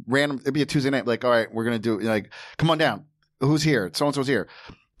random, it'd be a Tuesday night, like, all right, we're going to do like, come on down. Who's here? So-and-so's here.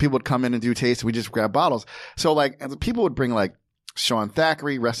 People would come in and do taste. We just grab bottles. So like people would bring like Sean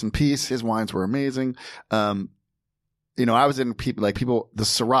Thackeray, rest in peace. His wines were amazing. I was in people, the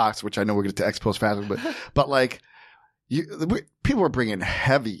Cirocs, which I know we're going to X post faster, but like, people were bringing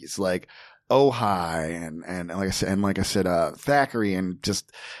heavies like Ojai and like I said, Thackeray and just,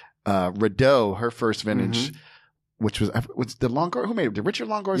 Rideau, her first vintage, which was the Longoria. Who made it? Did Richard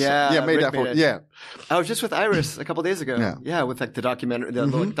Longoria? Yeah. Made that for it. Yeah. I was just with Iris a couple days ago. Yeah. With like the documentary,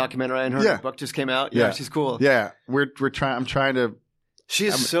 little documentary and her book just came out. Yeah. She's cool. Yeah. I'm trying to. She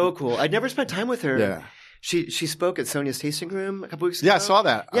is so cool. I'd never spent time with her. Yeah. She spoke at Sonia's tasting room a couple weeks ago. Yeah, I saw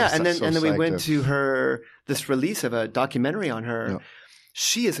that. Yeah, and then we went to this release of a documentary on her. Yeah.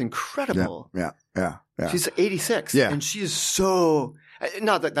 She is incredible. Yeah. She's 86. Yeah. And she is so,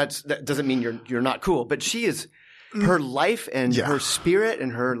 not that that doesn't mean you're not cool, but she is, her life and her spirit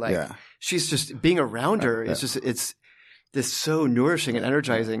and her she's just being around her. It's just, it's this so nourishing and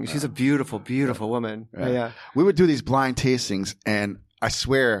energizing. She's a beautiful, beautiful woman. Yeah. We would do these blind tastings and I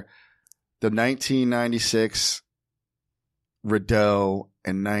swear, the 1996 Rideau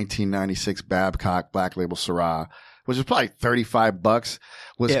and 1996 Babcock Black Label Syrah, which was probably $35,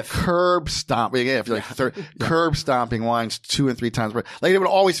 was curb stomping. Yeah, curb stomping wines 2 and 3 times. Like they would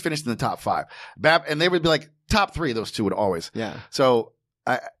always finish in the top 5. And they would be like top 3. Those two would always. Yeah. So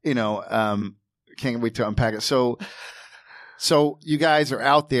can't wait to unpack it. So you guys are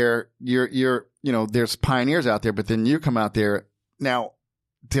out there. You're there's pioneers out there, but then you come out there now.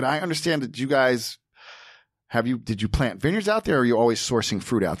 Did I understand that you guys did you plant vineyards out there or are you always sourcing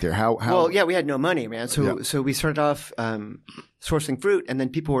fruit out there? How? Well, yeah, we had no money, man. So we started off, sourcing fruit and then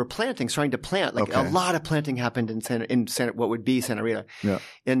people were starting to plant. Like a lot of planting happened in what would be Santa Rita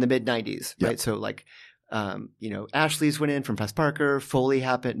in the mid 90s, right? So like, Ashley's went in from Fast Parker, Foley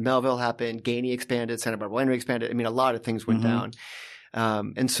happened, Melville happened, Gainey expanded, Santa Barbara Winery expanded. I mean, a lot of things went down.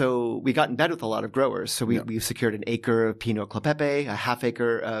 And so we got in bed with a lot of growers. So we secured an acre of Pinot Clopepe, a half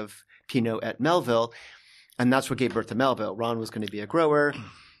acre of Pinot at Melville. And that's what gave birth to Melville. Ron was going to be a grower.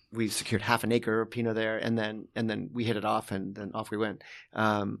 we secured half an acre of Pinot there, and then we hit it off, and then off we went.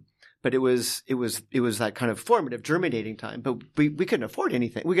 But it was that kind of formative, germinating time. But we couldn't afford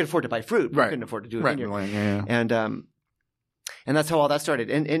anything. We could afford to buy fruit. But we couldn't afford to do a vineyard. Yeah. And that's how all that started.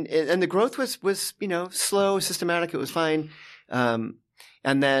 And the growth was slow, systematic. It was fine. And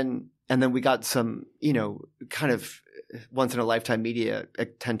then we got some kind of once in a lifetime media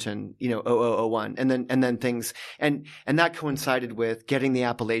attention, 0001. And then things and that coincided with getting the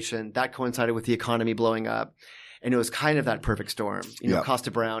appellation. That coincided with the economy blowing up. And it was kind of that perfect storm, Costa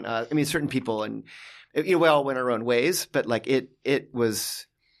Brown. Certain people and, we all went our own ways, but like it was,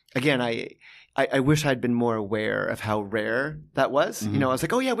 again, I wish I'd been more aware of how rare that was. I was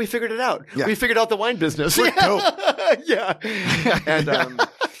like, oh yeah, we figured it out. Yeah. We figured out the wine business. Yeah. And,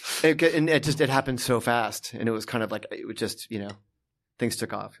 it happened so fast. And it was kind of like, it was just, things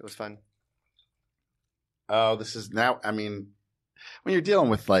took off. It was fun. Oh, this is now, when you're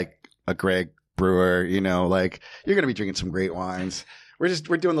dealing with like a Greg Brewer, like you're going to be drinking some great wines. We're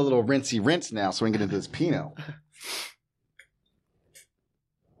doing the little rinsey rinse now so we can get into this Pinot.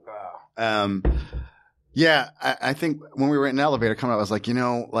 Wow. Yeah, I think when we were in an elevator coming up, I was like,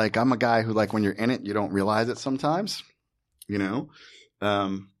 like I'm a guy who like when you're in it, you don't realize it sometimes,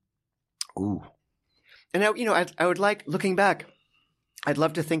 Ooh. And I would like, looking back, I'd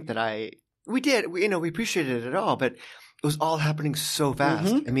love to think that we appreciated it all, but it was all happening so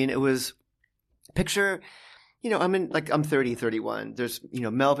fast. Mm-hmm. It was, picture, I'm 30, 31. There's,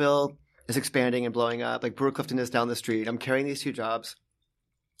 Melville is expanding and blowing up. Like Brewer Clifton is down the street. I'm carrying these two jobs,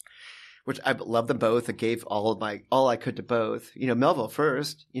 which I love them both. I gave all I could to both. Melville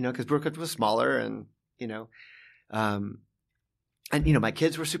first, because Brewer Clifton was smaller and, my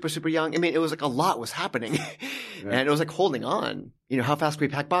kids were super, super young. It was like a lot was happening and it was like holding on, how fast could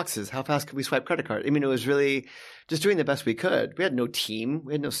we pack boxes? How fast could we swipe credit card? It was really just doing the best we could. We had no team.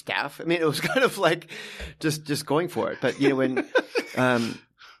 We had no staff. It was kind of like just going for it. But, when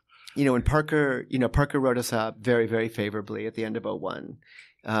Parker wrote us up very, very favorably at the end of 01.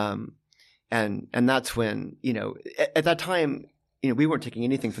 And that's when, at that time, we weren't taking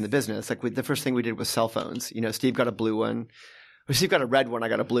anything from the business. Like the first thing we did was cell phones. Steve got a blue one. Steve got a red one. I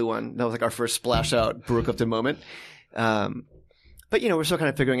got a blue one. That was like our first splash out Brewer Clifton moment. But we're still kind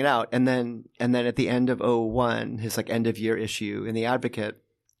of figuring it out. And then at the end of 01, his like end of year issue in the Advocate,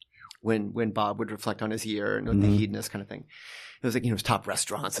 when Bob would reflect on his year and the hedonist kind of thing, it was like, his top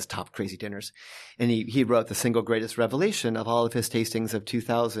restaurants, his top crazy dinners. And he wrote the single greatest revelation of all of his tastings of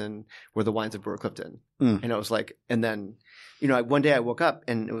 2000 were the wines of Brewer Clifton. And it was like, and then, one day I woke up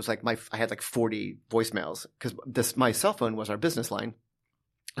and it was like I had like 40 voicemails because my cell phone was our business line.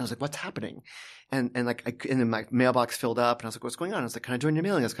 I was like, what's happening? And then my mailbox filled up and I was like, what's going on? I was like, can I join your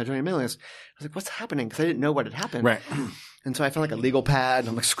mailing list? Can I join your mailing list? I was like, what's happening? Because I didn't know what had happened. Right. And so I found like a legal pad and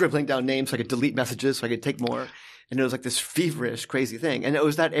I'm like scribbling down names so I could delete messages so I could take more. And it was like this feverish, crazy thing. And it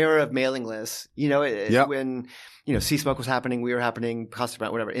was that era of mailing lists, when, C-Smoke was happening, we were happening, Costa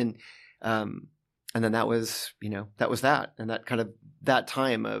Brown, whatever. And then that was that. And that kind of, that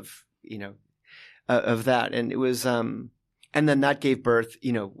time of that. And it was, and then that gave birth,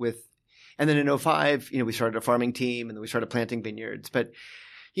 and then in 05, we started a farming team and then we started planting vineyards. But,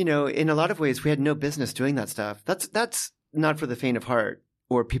 in a lot of ways, we had no business doing that stuff. That's not for the faint of heart.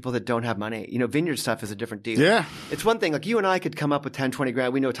 Or people that don't have money. Vineyard stuff is a different deal. Yeah. It's one thing. Like you and I could come up with 10, 20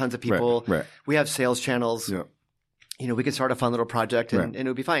 grand. We know tons of people. Right. We have sales channels. Yeah. We could start a fun little project and it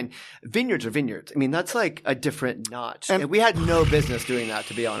would be fine. Vineyards are vineyards. That's like a different notch. And we had no business doing that,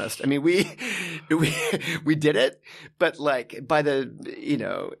 to be honest. We did it, but like by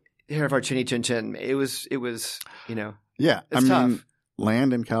the, hair of our chinny chin chin, it was, yeah. It's tough.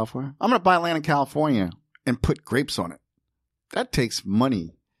 Land in California. I'm going to buy land in California and put grapes on it. That takes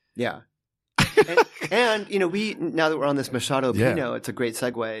money. Yeah. and we, now that we're on this Machado Pinot, it's a great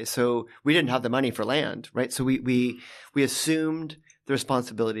segue. So we didn't have the money for land, right? So we assumed the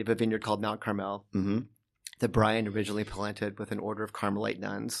responsibility of a vineyard called Mount Carmel that Brian originally planted with an order of Carmelite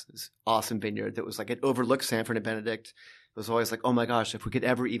nuns. This awesome vineyard that was like, it overlooked Sanford and Benedict. It was always like, oh my gosh, if we could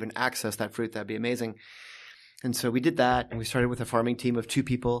ever even access that fruit, that'd be amazing. And so we did that and we started with a farming team of 2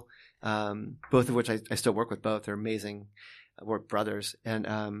 people, both of which I still work with both. They're amazing. We're brothers. But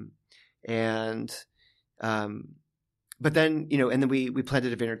then, and then we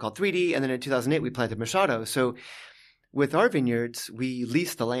planted a vineyard called 3D. And then in 2008, we planted Machado. So with our vineyards, we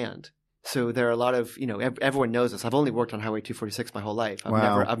lease the land. So there are a lot of, everyone knows this. I've only worked on Highway 246 my whole life.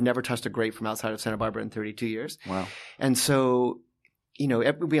 I've never touched a grape from outside of Santa Barbara in 32 years. Wow. And so, we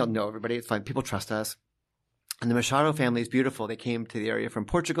all know everybody. It's fine. People trust us. And the Machado family is beautiful. They came to the area from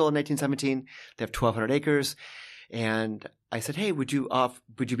Portugal in 1917. They have 1,200 acres. And I said, hey, would you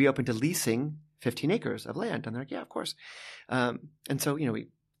be open to leasing 15 acres of land? And they're like, yeah, of course. And so, we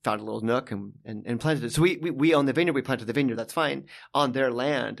found a little nook and planted it. So we own the vineyard. We planted the vineyard. That's fine on their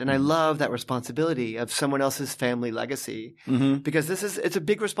land. And I love that responsibility of someone else's family legacy because it's a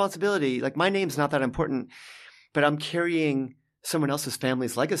big responsibility. Like my name's not that important, but I'm carrying someone else's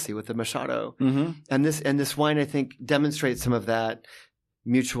family's legacy with the Machado. And this wine, I think, demonstrates some of that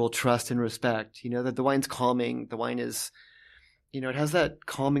mutual trust and respect, that the wine's calming. The wine is, it has that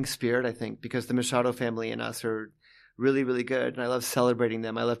calming spirit, I think, because the Machado family and us are really, really good. And I love celebrating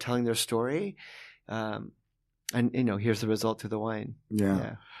them. I love telling their story. And here's the result through the wine.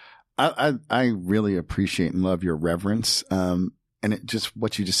 Yeah. I really appreciate and love your reverence. And it just,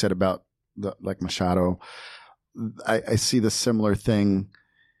 what you just said about like Machado, I see the similar thing.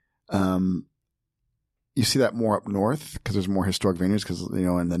 You see that more up north because there's more historic vineyards because,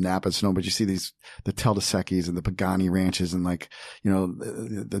 in the Napa Snow, but you see the Tel de Secchi's and the Pagani ranches and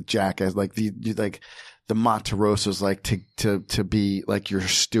the Jackass, the Monterosas, to be like your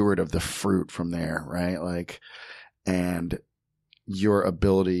steward of the fruit from there, right? And your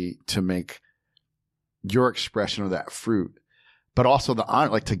ability to make your expression of that fruit, but also the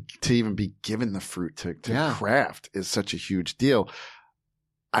honor, to even be given the fruit to craft is such a huge deal.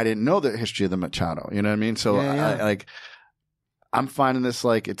 I didn't know the history of the Machado. You know what I mean? So I'm finding this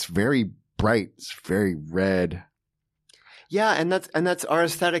it's very bright. It's very red. Yeah. And that's our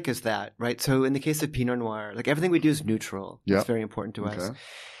aesthetic is that, right? So in the case of Pinot Noir, everything we do is neutral. Yep. It's very important to us.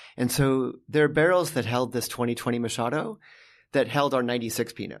 And so there are barrels that held this 2020 Machado that held our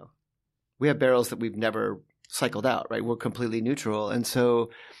 96 Pinot. We have barrels that we've never cycled out, right? We're completely neutral. And so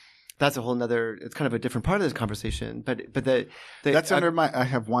that's a whole nother, it's kind of a different part of this conversation, but that's under I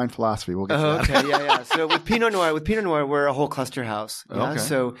have wine philosophy. We'll get to that. Okay. Yeah. So with Pinot Noir, we're a whole cluster house. Yeah? Okay.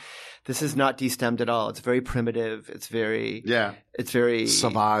 So this is not destemmed at all. It's very primitive. It's very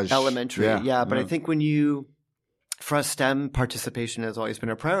sauvage, elementary. Yeah. But I think for us, stem participation has always been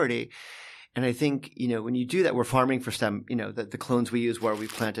a priority. And I think, when you do that, we're farming for stem, the clones we use, where we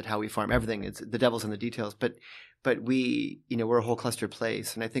planted, how we farm, everything. It's the devil's in the details. But we, we're a whole cluster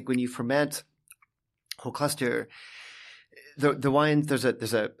place. And I think when you ferment whole cluster, the wines, there's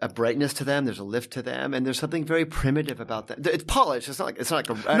a brightness to them. There's a lift to them. And there's something very primitive about that. It's polished. It's not like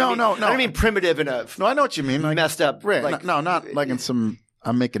I don't mean primitive in a. No, I know what you mean. Messed up. Right. Not in some,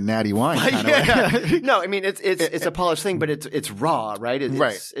 I'm making natty wine kind of way. No, I mean, it's a polished thing, but it's raw, right?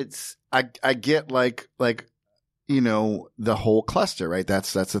 I get the whole cluster, right?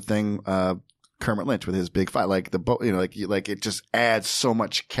 That's the thing. Kermit Lynch with his big fight, it just adds so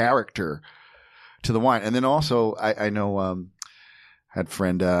much character to the wine. And then also, I know, had a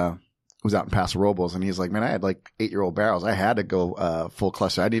friend, who was out in Paso Robles, and he's like, man, I had 8-year-old barrels. I had to go, full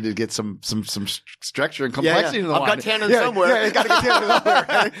cluster. I needed to get some structure and complexity in the wine. I've got tannin somewhere. Yeah, it's got to get tannin somewhere.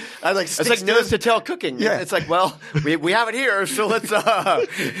 Right? It's like nose to tail cooking. Yeah. It's like, well, we have it here, so let's,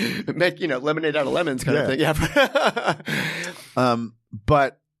 make, lemonade out of lemons kind of thing. Yeah.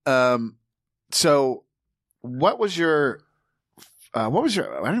 So what was your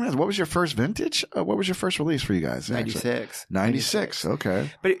first vintage? What was your first release for you guys? 96. 96. Okay.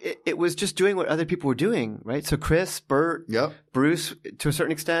 But it was just doing what other people were doing, right? So Chris, Bert, Bruce, to a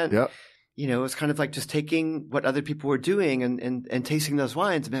certain extent, it was kind of like just taking what other people were doing and tasting those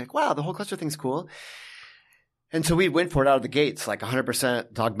wines and being like, wow, the whole cluster thing's cool. And so we went for it out of the gates,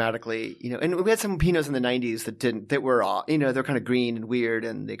 100% dogmatically, and we had some Pinots in the 90s that were, they're kind of green and weird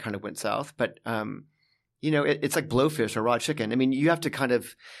and they kind of went south. But, it's like blowfish or raw chicken. I mean, you have to kind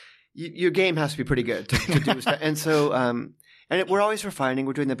of, your game has to be pretty good to do stuff. And so, we're always refining.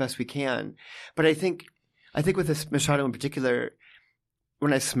 We're doing the best we can. But I think with this Machado in particular,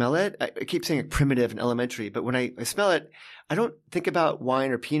 when I smell it, I keep saying primitive and elementary, but when I smell it, I don't think about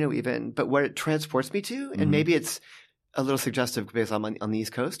wine or Pinot even, but what it transports me to. And maybe it's a little suggestive because I'm on the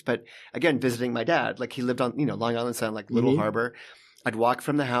East Coast, but again, visiting my dad, he lived on, Long Island Sound, Little Harbor. I'd walk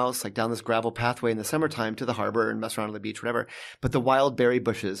from the house, down this gravel pathway in the summertime to the harbor and mess around on the beach, whatever. But the wild berry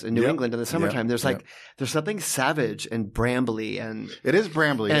bushes in New England in the summertime, there's something savage and brambly and it is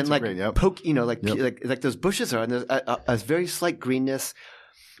brambly and great, poke, like those bushes are, and there's a very slight greenness.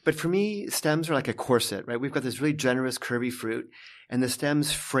 But for me, stems are like a corset, right? We've got this really generous, curvy fruit, and the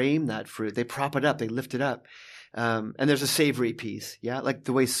stems frame that fruit. They prop it up, they lift it up. And there's a savory piece, like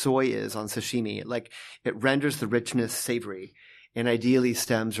the way soy is on sashimi. It renders the richness savory. And ideally,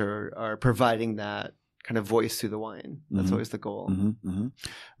 stems are providing that kind of voice through the wine. That's always the goal. Man,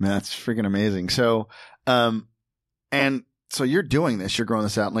 that's freaking amazing. So, and so you're doing this, you're growing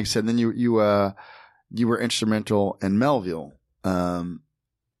this out. And like I said, then you were instrumental in Melville.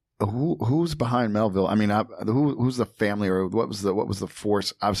 who's behind Melville? I mean, who's the family, or what was the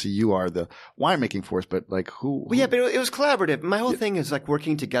force? Obviously, you are the winemaking force, but like who? Well, yeah, but it was collaborative. My whole thing is like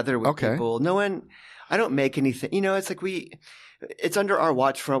working together with people. I don't make anything. It's like it's under our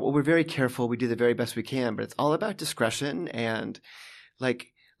watch we're very careful. We do the very best we can, but it's all about discretion and like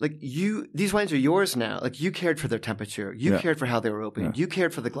these wines are yours now. Like you cared for their temperature. You cared for how they were opened. You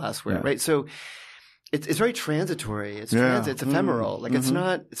cared for the glassware, right? So it's very transitory. It's ephemeral. Like it's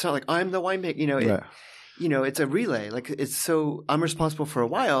not like I'm the winemaker, it's a relay. Like I'm responsible for a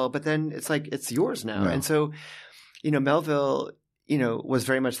while, but then it's like it's yours now. And so, Melville, was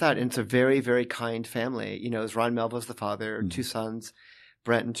very much that. And it's a very, very kind family. It was Ron Melville's the father, two sons,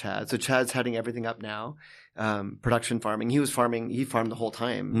 Brent and Chad. So Chad's heading everything up now. Production farming. He farmed the whole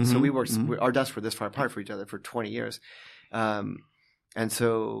time. So we worked, our desks were this far apart for each other for 20 years. And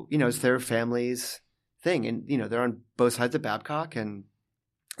so, it's their family's thing. And, they're on both sides of Babcock, and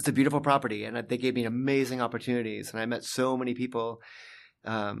it's a beautiful property. And they gave me amazing opportunities. And I met so many people.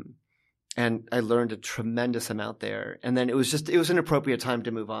 And I learned a tremendous amount there. And then it was an appropriate time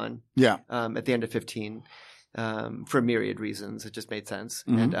to move on. Yeah. At the end of 15, for myriad reasons. It just made sense.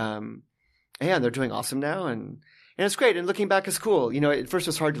 And, they're doing awesome now. And it's great. And looking back, it's cool. At first it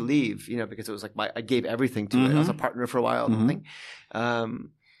was hard to leave, because it was like I gave everything to it. I was a partner for a while.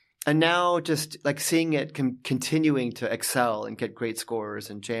 And now just like seeing it continuing to excel and get great scores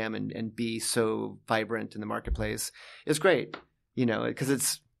and jam and be so vibrant in the marketplace is great,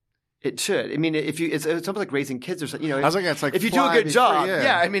 because it should. I mean, it's something like raising kids or something. I was like, it's like if you do a good job,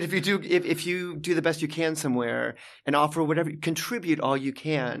 I mean, if you do the best you can somewhere and offer whatever, contribute all you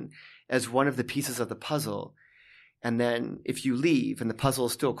can as one of the pieces of the puzzle, and then if you leave and the puzzle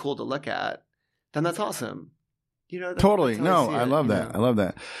is still cool to look at, then that's awesome. Totally. No, I love that. I love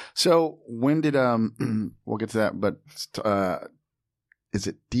that. So when did we'll get to that, but is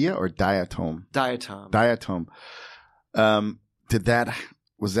it Dia or Diatom? Diatom.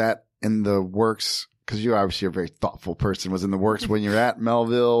 Was that in the works? Because you're obviously a very thoughtful person. Was in the works when you're at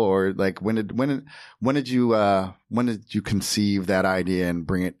Melville, or like when did you conceive that idea and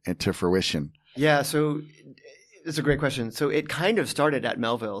bring it into fruition? Yeah, so it's a great question. So it kind of started at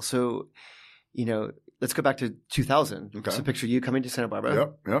Melville. So let's go back to 2000. Okay. So picture you coming to Santa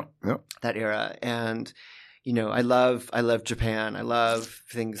Barbara. Yep. That era, and I love Japan. I love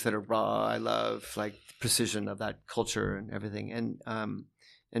things that are raw. I love like precision of that culture and everything,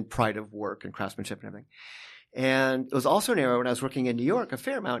 and pride of work and craftsmanship and everything. And it was also an era when I was working in New York a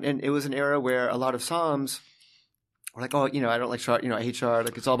fair amount, and it was an era where a lot of somms were like, I don't like Chard, I hate Chard.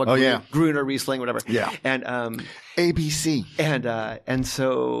 Like it's all about Gruner, Riesling, whatever. Yeah. And ABC. And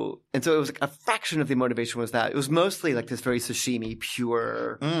so it was like a fraction of the motivation was that. It was mostly like this very sashimi,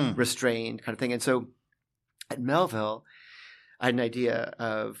 pure, restrained kind of thing. And so at Melville, I had an idea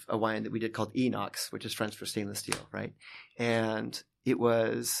of a wine that we did called Inox, which is French for stainless steel, right? And I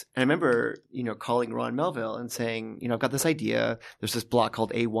remember, calling Ron Melville and saying, I've got this idea. There's this block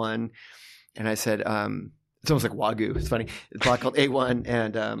called A1. And I said, it's almost like Wagyu. It's funny. It's a block called A1.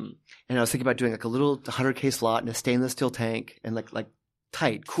 And I was thinking about doing like a little 100K slot in a stainless steel tank and like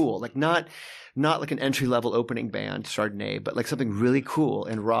tight, cool, like not like an entry level opening band Chardonnay, but like something really cool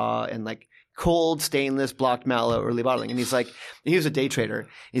and raw and like cold, stainless, blocked mallow, early bottling. And he was a day trader.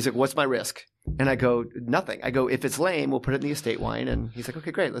 He's like, what's my risk? And I go, nothing. I go, if it's lame, we'll put it in the estate wine. And he's like, okay,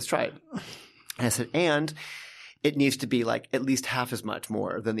 great, let's try it. And I said, and it needs to be like at least half as much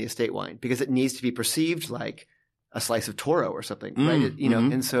more than the estate wine, because it needs to be perceived like a slice of Toro or something, right?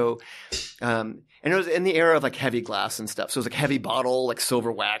 And so, and it was in the era of like heavy glass and stuff. So it was like heavy bottle, like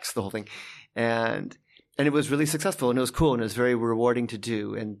silver wax, the whole thing. And it was really successful, and it was cool, and it was very rewarding to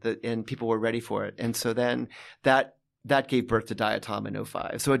do, and people were ready for it. And so then that gave birth to Diatom in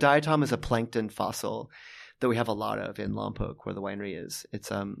 2005. So a Diatom is a plankton fossil that we have a lot of in Lompoc, where the winery is.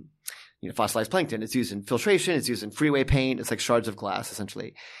 It's fossilized plankton. It's used in filtration. It's used in freeway paint. It's like shards of glass,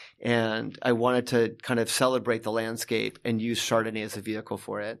 essentially. And I wanted to kind of celebrate the landscape and use Chardonnay as a vehicle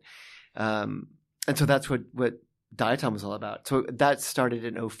for it. And so that's what Diatom was all about. So that started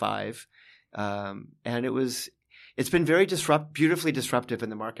in 2005. And it's been very beautifully disruptive in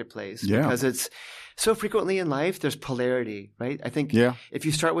the marketplace, because it's so frequently in life, there's polarity, right? I think if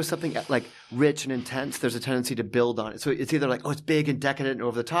you start with something like rich and intense, there's a tendency to build on it. So it's either like, oh, it's big and decadent and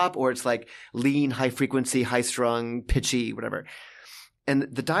over the top, or it's like lean, high frequency, high strung, pitchy, whatever. And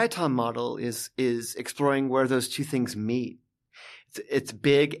the Diatom model is exploring where those two things meet. It's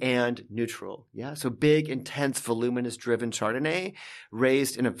big and neutral. Yeah. So big, intense, voluminous, driven Chardonnay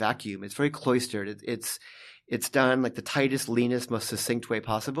raised in a vacuum. It's very cloistered. It's done like the tightest, leanest, most succinct way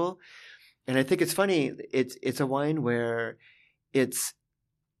possible. And I think it's funny. It's a wine where it's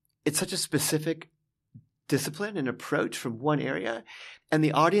it's such a specific discipline and approach from one area, and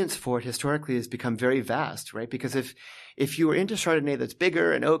the audience for it historically has become very vast, right? Because if you were into Chardonnay that's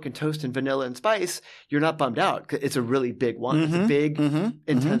bigger and oak and toast and vanilla and spice, you're not bummed out. It's a really big one. It's a big,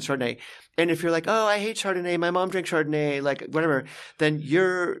 intense Chardonnay. And if you're like, oh, I hate Chardonnay, my mom drank Chardonnay, like whatever, then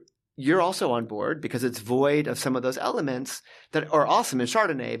you're also on board because it's void of some of those elements that are awesome in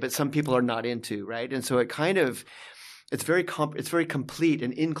Chardonnay, but some people are not into, right? And so it kind of, it's very complete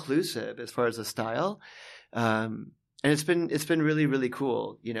and inclusive as far as the style. And it's been really, really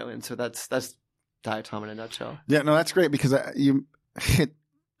cool, you know, and so that's Diatom in a nutshell. Yeah, no, that's great because you hit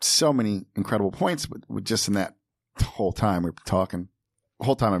so many incredible points with just in that whole time we're talking, the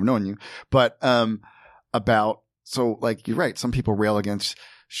whole time I've known you, but, about, so like, you're right. Some people rail against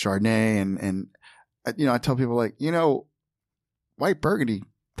Chardonnay and, you know, I tell people like, you know, white Burgundy,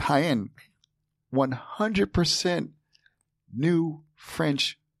 high-end, 100% new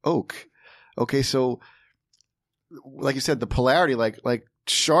French oak. Okay. So, like you said, the polarity, like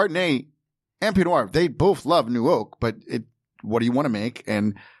Chardonnay and Pinot Noir, they both love new oak, but what do you want to make?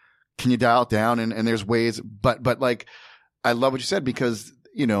 And can you dial it down? And there's ways, but like, I love what you said because,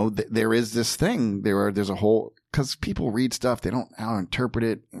 you know, there is this thing, there's a whole, cause people read stuff, they don't know how to interpret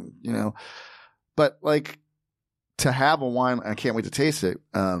it, you know, but like to have a wine, I can't wait to taste it,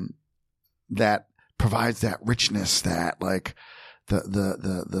 that provides that richness that like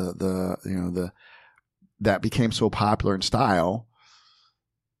the you know, that became so popular in style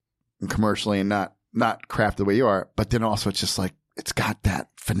and commercially and not craft the way you are, but then also it's just like, it's got that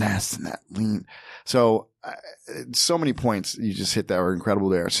finesse and that lean. So, so many points you just hit that were incredible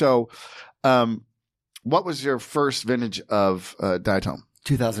there. So, what was your first vintage of, Diatom?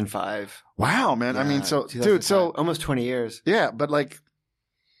 2005. Wow, man. Yeah, I mean, so dude, so almost 20 years. Yeah. But like,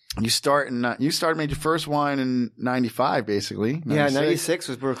 you started made your first wine in 95, basically. 96. Yeah, 96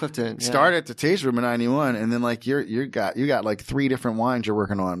 was Brewer Clifton. Yeah. Started at the taste room in 91, and then like you got like 3 different wines you're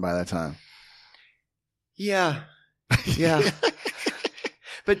working on by that time. Yeah. Yeah.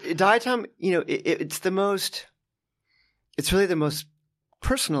 But Diatom, you know, it's really the most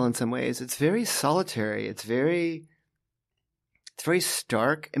personal in some ways. It's very solitary. It's very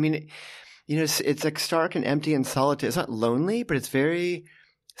stark. I mean, you know, it's like stark and empty and solitary. It's not lonely, but it's very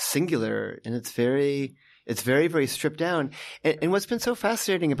singular and it's very, very stripped down. And what's been so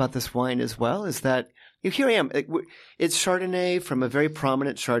fascinating about this wine as well is that, you know, here I am. It's Chardonnay from a very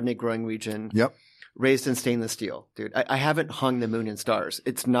prominent Chardonnay growing region. Yep. Raised in stainless steel, dude. I haven't hung the moon and stars.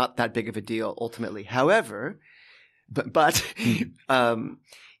 It's not that big of a deal ultimately. However, but the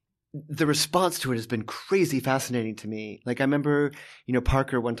response to it has been crazy fascinating to me. Like I remember, you know,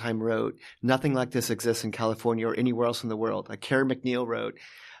 Parker one time wrote, "Nothing like this exists in California or anywhere else in the world." Like Karen McNeil wrote,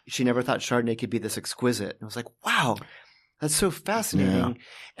 she never thought Chardonnay could be this exquisite. And I was like, wow, that's so fascinating. Yeah.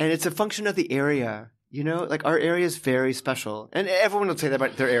 And it's a function of the area. You know, like our area is very special, and everyone will say that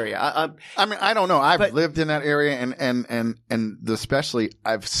about their area. I mean, I don't know. I've lived in that area, and especially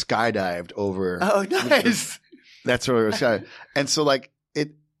I've skydived over. Oh, nice. That's where it was sky. And so, like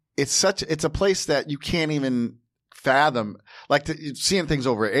it's a place that you can't even fathom. Like seeing things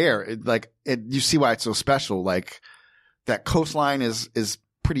over air, you see why it's so special. Like that coastline is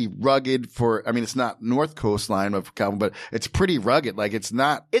pretty rugged it's not North Coastline of Calvin, but it's pretty rugged. Like it's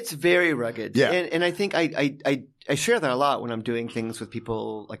very rugged. Yeah. And I think I share that a lot when I'm doing things with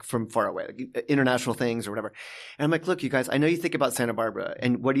people like from far away, like international things or whatever. And I'm like, look, you guys, I know you think about Santa Barbara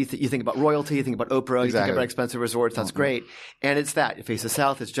and what do you think? You think about royalty, you think about Oprah, you think about expensive resorts. That's great. And it's that. It faces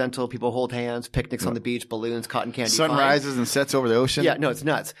south. It's gentle. People hold hands, picnics on the beach, balloons, cotton candy. Sun rises and sets over the ocean. Yeah. No, it's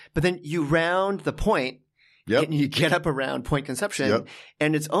nuts. But then you round the point. Yep. And you get up around Point Conception,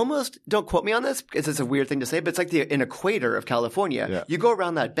 and it's almost, don't quote me on this because it's a weird thing to say, but it's like an equator of California. Yeah. You go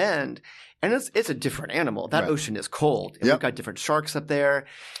around that bend, and it's a different animal. That ocean is cold. And we've got different sharks up there.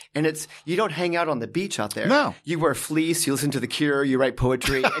 And you don't hang out on the beach out there. No. You wear fleece, you listen to The Cure, you write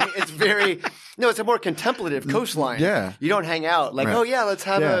poetry. And it's a more contemplative coastline. Yeah. You don't hang out like, oh yeah, let's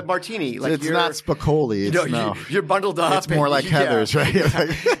have a martini. Like it's not Spicoli. You're bundled up. It's more like Heather's, right?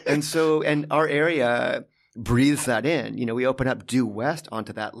 And our area breathes that in. You know, we open up due west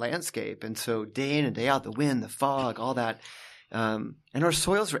onto that landscape. And so day in and day out, the wind, the fog, all that. And our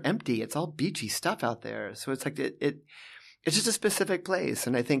soils are empty. It's all beachy stuff out there. So it's like it's just a specific place.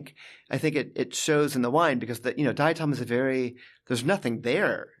 And I think it shows in the wine because Diatom is there's nothing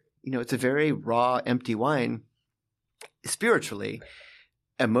there. You know, it's a very raw, empty wine spiritually,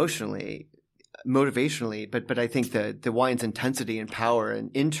 emotionally, motivationally. But I think the wine's intensity and power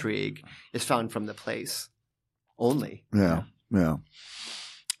and intrigue is found from the place. Only. Yeah.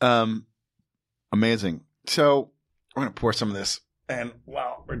 Amazing. So I'm going to pour some of this And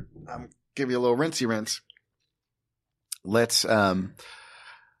well, I'm give you a little rinsey rinse. Let's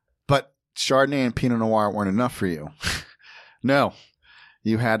but Chardonnay and Pinot Noir weren't enough for you. No.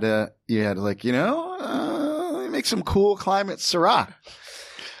 You had to like, make some cool climate Syrah.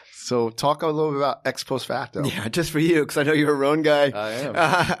 So talk a little bit about ex post facto. Yeah, just for you, because I know you're a Rhone guy. I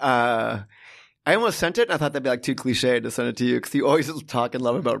am. I almost sent it. I thought that'd be like too cliche to send it to you, because you always talk and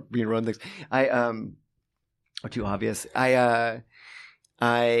love about being Rhone things. Or too obvious. Yeah,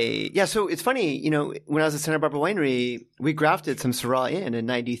 so it's funny, when I was at Santa Barbara Winery, we grafted some Syrah in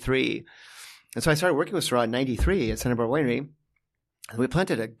 93. And so I started working with Syrah in 93 at Santa Barbara Winery. And we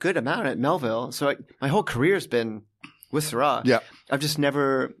planted a good amount at Melville. So my whole career's been with Syrah. Yeah. I've just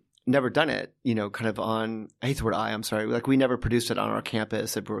never done it, kind of on, I hate the word I'm sorry. Like we never produced it on our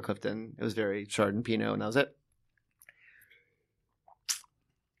campus at Brewer Clifton. It was very Chardonnay Pinot, and that was it.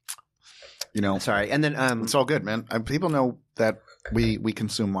 Sorry. And then, it's all good, man. People know that we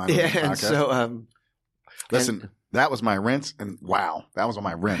consume wine. Yeah. And so, listen, that was my rinse, and wow, that was on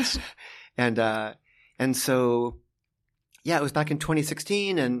my rinse. And so, yeah, it was back in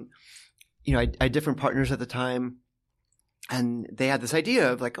 2016, and, I had different partners at the time. And they had this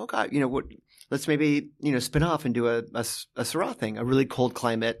idea of like, oh God, let's maybe, spin off and do a Syrah thing, a really cold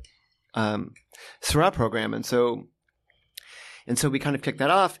climate Syrah program. And so we kind of kicked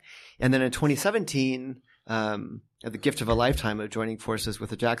that off. And then in 2017, the gift of a lifetime of joining forces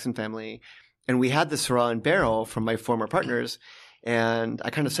with the Jackson family. And we had the Syrah in barrel from my former partners. And I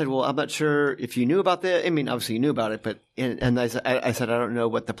kind of said, well, I'm not sure if you knew about this. I mean, obviously you knew about it, but, and I said, I don't know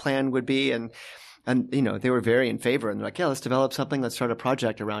what the plan would be. And they were very in favor, and they're like, yeah, let's develop something. Let's start a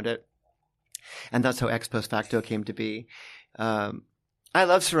project around it. And that's how Ex Post Facto came to be. I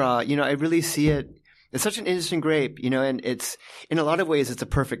love Syrah. I really see it. It's such an interesting grape, and it's, in a lot of ways, it's a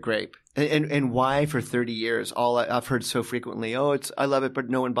perfect grape. And why for 30 years, all I've heard so frequently, I love it, but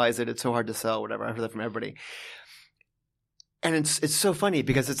no one buys it. It's so hard to sell, whatever. I've heard that from everybody. And it's so funny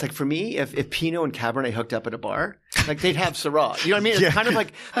because it's like, for me, if Pinot and Cabernet hooked up at a bar, like they'd have Syrah. You know what I mean? It's kind of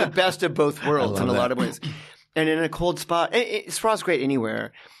like the best of both worlds in a lot of ways. And in a cold spot, Syrah's great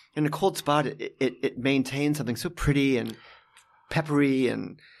anywhere. In a cold spot, it maintains something so pretty and peppery,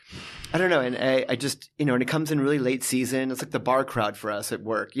 and I don't know. And I just, and it comes in really late season. It's like the bar crowd for us at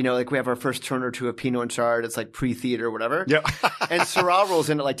work. Like we have our first turn or two of Pinot and Chard. It's like pre-theater or whatever. Yeah. And Syrah rolls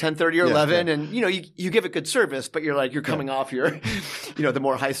in at like 10:30 or 11. Yeah. And, you give it good service, but you're coming off your, the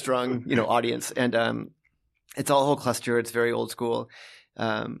more high-strung, audience. And it's all a whole cluster. It's very old school.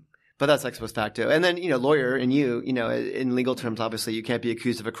 But that's ex post facto. And then, lawyer and in legal terms, obviously, you can't be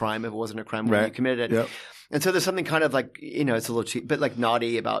accused of a crime if it wasn't a crime when you committed it. Yep. And so there's something kind of like, it's a little cheap, but like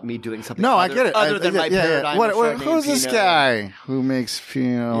naughty about me doing something. No, I get it. Other than my paradigm. Who's this guy who makes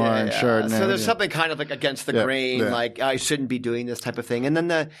Pinot Noir and Chardonnay? So there's something kind of like against the grain, like I shouldn't be doing this type of thing. And then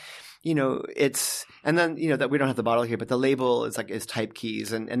that we don't have the bottle here, but the label is type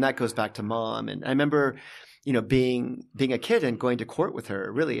keys, and that goes back to Mom. And I remember, being a kid and going to court with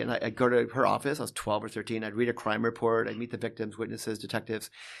her, really. And I'd go to her office. I was 12 or 13. I'd read a crime report. I'd meet the victims, witnesses,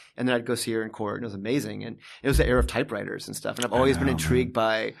 detectives. And then I'd go see her in court. And it was amazing. And it was the era of typewriters and stuff. And I've always been intrigued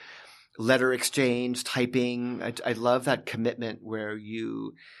by letter exchange, typing. I love that commitment where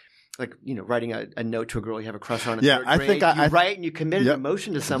you, like, writing a note to a girl you have a crush on in third grade. You write and you commit an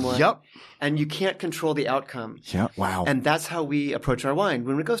emotion to someone. Yep. And you can't control the outcome. Yeah. Wow. And that's how we approach our wine.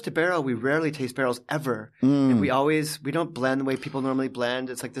 When it goes to barrel, we rarely taste barrels ever. And we don't blend the way people normally blend.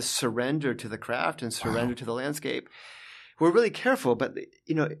 It's like this surrender to the craft and surrender to the landscape. We're really careful, but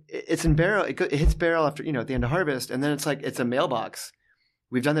it's in barrel. It hits barrel after, at the end of harvest. And then it's like, it's a mailbox.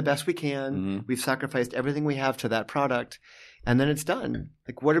 We've done the best we can. Mm-hmm. We've sacrificed everything we have to that product. And then it's done.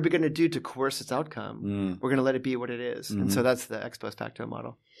 Like, what are we going to do to coerce its outcome? We're going to let it be what it is. Mm-hmm. And so that's the ex post facto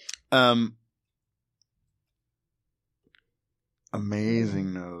model.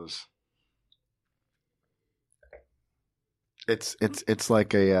 Amazing nose. It's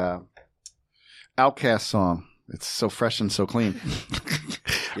like a Outcast song. It's so fresh and so clean.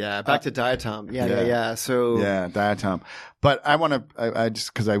 Yeah, back to diatom. Yeah. So diatom. But I want to.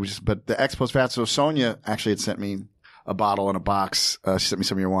 But the ex post facto. So Sonia actually had sent me a bottle and a box. She sent me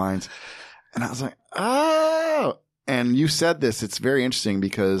some of your wines, and I was like, oh. And you said this. It's very interesting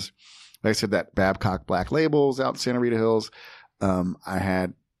because, like I said, that Babcock Black Labels out in Santa Rita Hills. I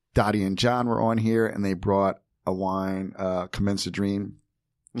had Dottie and John were on here, and they brought a wine, Commence a Dream,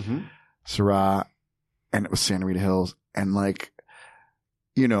 Syrah, and it was Santa Rita Hills. And like,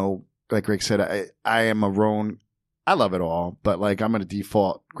 like Greg said, I am a Rhone. I love it all, but like I'm going to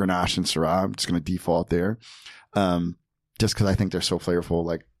default Grenache and Syrah. I'm just going to default there, just because I think they're so flavorful.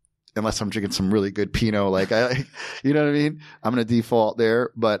 Like unless I'm drinking some really good Pinot, like you know what I mean? I'm going to default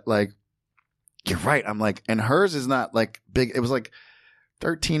there. But like, you're right. I'm like, and hers is not like big. It was like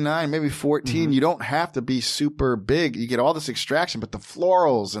 13.9, maybe 14. Mm-hmm. You don't have to be super big. You get all this extraction, but the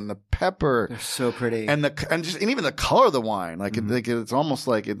florals and the pepper, they're so pretty, and even the color of the wine, like, mm-hmm. it's almost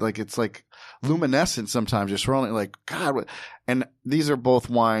like it's like luminescent sometimes. You're swirling like, God. And these are both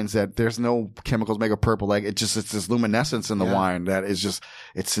wines that there's no chemicals make a purple. Like it's this luminescence in the wine that is just,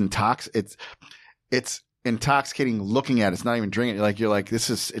 it's intoxicating looking at it. It's not even drinking it. You're like,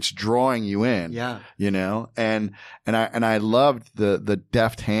 it's drawing you in. Yeah. You know? And I loved the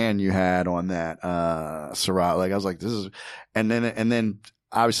deft hand you had on that, Syrah. Like I was like, this is, and then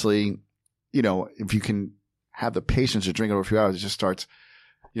obviously, you know, if you can have the patience to drink it over a few hours, it just starts,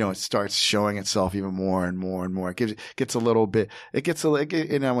 you know, it starts showing itself even more and more and more. It gets a little bit,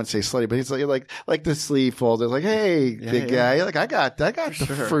 and I wouldn't say slutty, but it's like the sleeve falls. It's like, hey, big guy. You're like, I got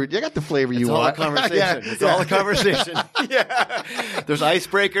the fruit. I got the flavor you want. It's all a conversation. It's all a conversation. Yeah. There's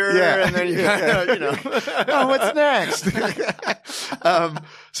icebreaker. And then you know. Oh, what's next?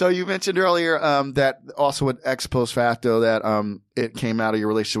 So you mentioned earlier, that also with ex post facto that, it came out of your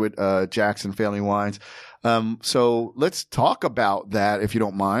relationship with, Jackson Family Wines. So let's talk about that if you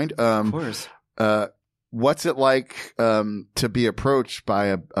don't mind. Of course. What's it like, to be approached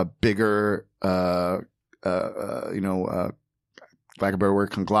by a bigger, you know, lack of a better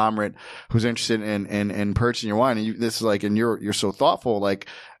word, conglomerate who's interested in purchasing your wine? And this is like, and you're so thoughtful, like,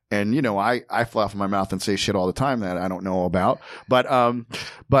 and you know, I fly off my mouth and say shit all the time that I don't know about. But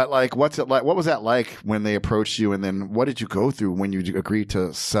like, what's it like? What was that like when they approached you? And then what did you go through when you agreed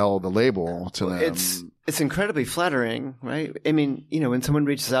to sell the label to them? It's incredibly flattering, right? I mean, you know, when someone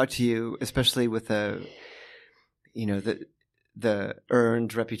reaches out to you, especially with the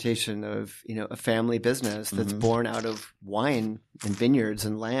earned reputation of, you know, a family business that's born out of wine and vineyards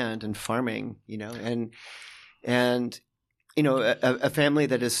and land and farming, you know, and you know, a family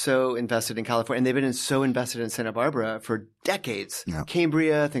that is so invested in California, and they've been so invested in Santa Barbara for decades. Yeah.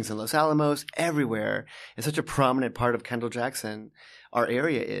 Cambria, things in Los Alamos, everywhere. It's such a prominent part of Kendall-Jackson. Our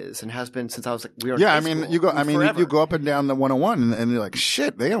area is and has been since I was like, we were in high school. You go up and down the 101 and you're like,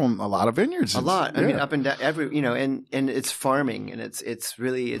 shit, they own a lot of vineyards. A lot. Yeah. I mean, up and down you know, and it's farming and it's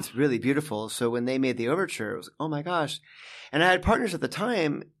really beautiful. So when they made the overture, it was, oh my gosh. And I had partners at the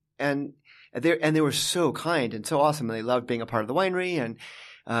time and they were so kind and so awesome and they loved being a part of the winery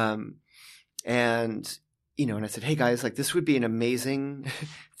and you know, and I said, hey guys, like this would be an amazing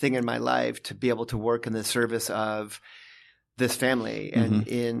thing in my life to be able to work in the service of this family and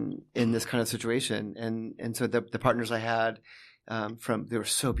in this kind of situation. And so the partners I had, they were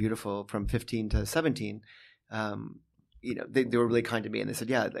so beautiful from 15 to 17. You know, they were really kind to me and they said,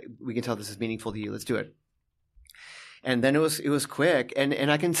 yeah, we can tell this is meaningful to you. Let's do it. And then it was quick.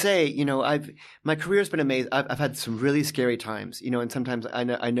 And I can say, you know, my career's been amazing. I've had some really scary times, you know, and sometimes I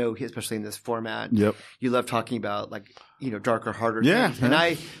know, especially in this format, you love talking about like, you know, darker, harder things.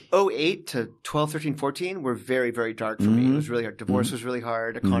 And 08 to 12, 13, 14 were very, very dark for me. It was really hard. Divorce was really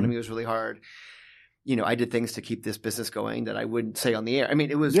hard. Economy was really hard. You know, I did things to keep this business going that I wouldn't say on the air. I mean,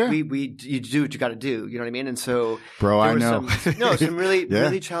 it was, you do what you got to do. You know what I mean? And so, I know. Some really,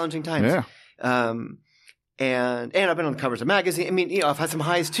 really challenging times. Yeah. And I've been on the covers of magazines. I mean, you know, I've had some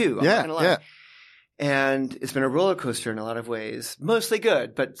highs too. I'm not gonna lie. And it's been a roller coaster in a lot of ways. Mostly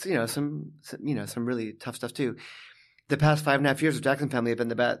good, but you know, some really tough stuff too. The past 5.5 years of Jackson Family have been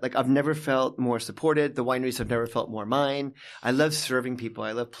the best. Like I've never felt more supported. The wineries have never felt more mine. I love serving people.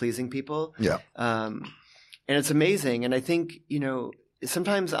 I love pleasing people. Yeah. And it's amazing. And I think, you know,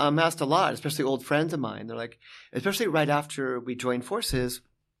 sometimes I'm asked a lot, especially old friends of mine. They're like, especially right after we joined forces.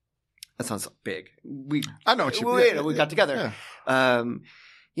 That sounds big. I know what you mean. We got together. Yeah.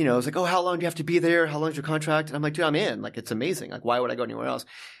 You know, it's like, oh, how long do you have to be there? How long is your contract? And I'm like, dude, I'm in. Like, it's amazing. Like, why would I go anywhere else?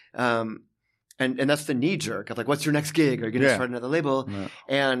 And that's the knee jerk of like, what's your next gig? Are you going to start another label? Yeah.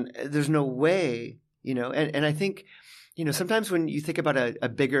 And there's no way, you know, and I think, you know, sometimes when you think about a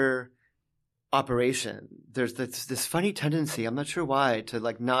bigger operation, there's this funny tendency, I'm not sure why, to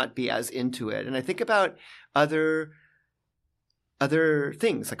like not be as into it. And I think about other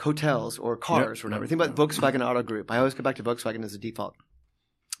things like hotels or cars or whatever. Think about Volkswagen Auto Group. I always go back to Volkswagen as a default.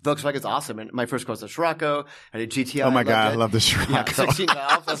 Volkswagen's awesome. And my first car was a Scirocco. I had a GTI. Oh my God, I love the Scirocco. Yeah, 16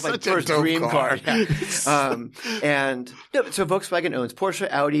 valve. That's my first dream car. Yeah. So Volkswagen owns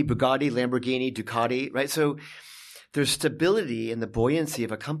Porsche, Audi, Bugatti, Lamborghini, Ducati, right? So there's stability in the buoyancy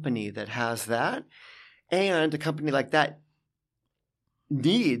of a company that has that. And a company like that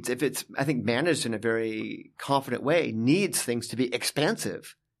needs, if it's, I think, managed in a very confident way, needs things to be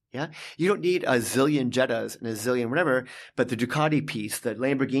expansive. Yeah. You don't need a zillion Jettas and a zillion whatever, but the Ducati piece, the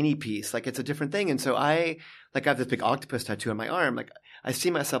Lamborghini piece, like it's a different thing. And so I have this big octopus tattoo on my arm. Like I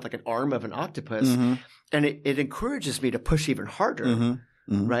see myself like an arm of an octopus, and it encourages me to push even harder,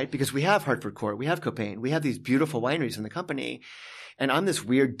 right? Because we have Hartford Court, we have Copain, we have these beautiful wineries in the company, and I'm this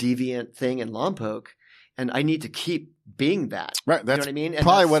weird deviant thing in Lompoc. And I need to keep being that. Right. That's you know what I mean? And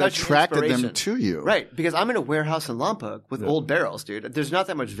probably that's what such attracted them to you. Right. Because I'm in a warehouse in Lompoc with old barrels, dude. There's not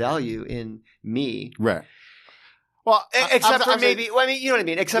that much value in me. Right. Well, except for maybe, well, I mean, you know what I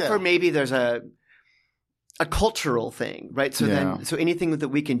mean? Except for maybe there's a cultural thing, right? So so anything that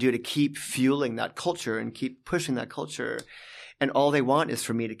we can do to keep fueling that culture and keep pushing that culture, and all they want is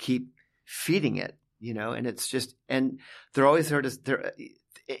for me to keep feeding it, you know? And it's just, and they're always there to,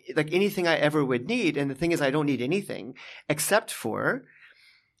 like anything I ever would need. And the thing is, I don't need anything except for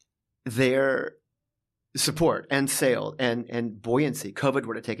their support and sale and buoyancy. COVID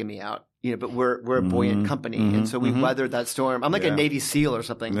would have taken me out, you know, but we're a buoyant company. And so we weathered that storm. I'm like a Navy SEAL or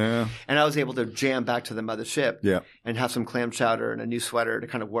something. Yeah. And I was able to jam back to the mothership and have some clam chowder and a new sweater to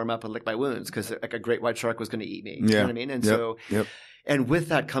kind of warm up and lick my wounds, because like a great white shark was going to eat me. You know what I mean? And so and with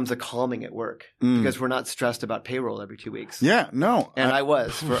that comes a calming at work, because we're not stressed about payroll every 2 weeks. Yeah, no. And I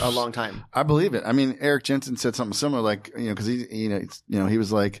was for a long time. I believe it. I mean, Eric Jensen said something similar, like, you know, because he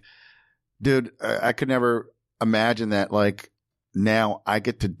was like, dude, I could never imagine that, like, now I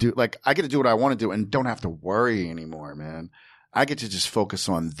get to do what I want to do and don't have to worry anymore, man. I get to just focus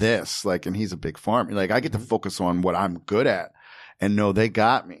on this. Like, and he's a big farmer. Like, I get to focus on what I'm good at and know they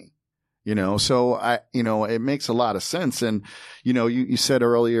got me. You know, so it makes a lot of sense. And, you know, you said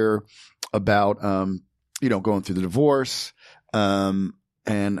earlier about, going through the divorce. And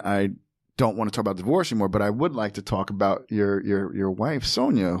I don't want to talk about divorce anymore, but I would like to talk about your wife,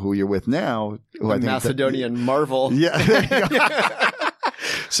 Sonia, who you're with now. Who I think Macedonian marvel. Yeah.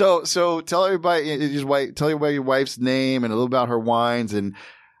 So tell everybody your wife's name and a little about her wines, and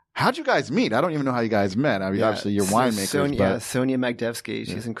how'd you guys meet? I don't even know how you guys met. I mean, obviously you're winemakers. Sonia Magdevsky.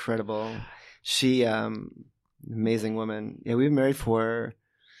 She's incredible. She, amazing woman. Yeah, we've been married for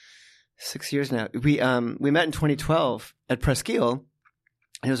 6 years now. We met in 2012 at Presqu'île.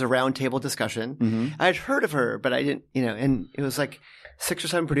 It was a round table discussion. I had heard of her, but I didn't, and it was like 6 or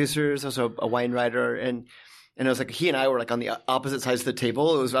 7 producers. I was a wine writer, and it was like he and I were like on the opposite sides of the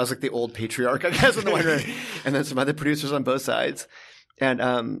table. I was like the old patriarch, I guess, in the wine writer, and then some other producers on both sides.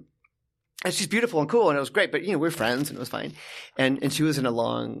 And she's beautiful and cool, and it was great. But we're friends, and it was fine. And she was in a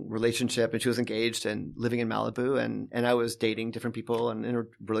long relationship, and she was engaged and living in Malibu, and I was dating different people and in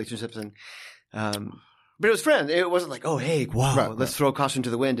relationships, and but it was friends. It wasn't like, oh hey, wow, let's throw caution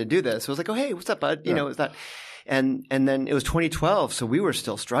to the wind and do this. It was like, oh hey, what's up, bud? You know, it's that. And then it was 2012, so we were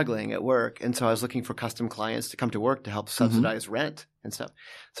still struggling at work, and so I was looking for custom clients to come to work to help subsidize rent and stuff.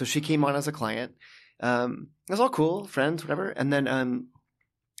 So she came on as a client. It was all cool, friends, whatever. And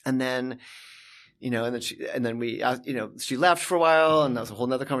then she left for a while, and that was a whole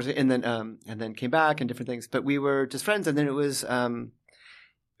nother conversation. And then came back and different things, but we were just friends. And then it was, end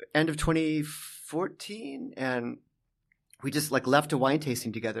of 2014, and we just like left a wine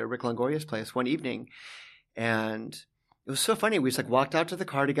tasting together at Rick Longoria's place one evening. And it was so funny. We just like walked out to the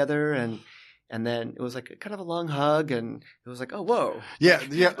car together, and then it was like kind of a long hug, and it was like, oh, whoa. Yeah.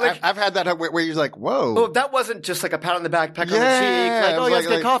 Like, I've had that hug where you're like, whoa. Oh, that wasn't just like a pat on the back, peck on the cheek. Like, oh, let's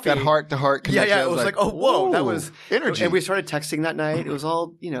get coffee. That heart-to-heart connection. Yeah. It was like, oh, whoa. That was energy. And we started texting that night. It was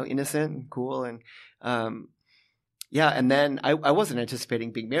all, innocent and cool. And, and then I wasn't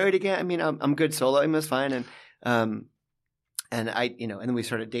anticipating being married again. I mean, I'm good solo. I mean, it was fine. And and then we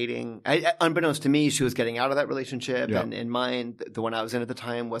started dating. Unbeknownst to me, she was getting out of that relationship, and in mine, the one I was in at the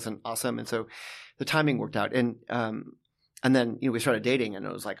time wasn't awesome, and so the timing worked out. And then we started dating, and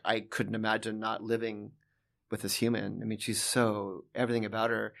it was like I couldn't imagine not living with this human. I mean, she's so everything about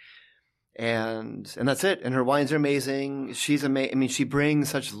her, and that's it. And her wines are amazing. She's amazing. I mean, she brings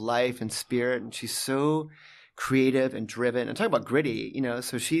such life and spirit, and she's so creative and driven. And talk about gritty,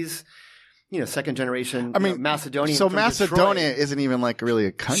 So she's. Second generation. I mean, Macedonian. So Macedonia isn't even like really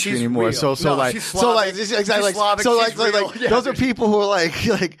a country anymore. Real. So exactly. Those are people who are like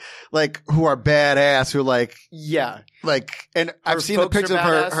who are badass. Who are like and I've seen the pictures of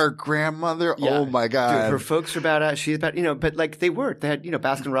her grandmother. Yeah. Oh my god, dude, her folks are badass. She's but like they worked. They had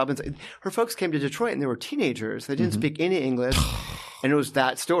Baskin Robbins. Her folks came to Detroit and they were teenagers. They didn't speak any English, and it was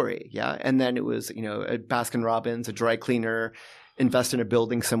that story. Yeah, and then it was a Baskin Robbins, a dry cleaner. Invest in a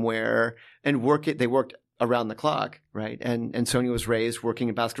building somewhere and they worked around the clock, right? And Sonia was raised working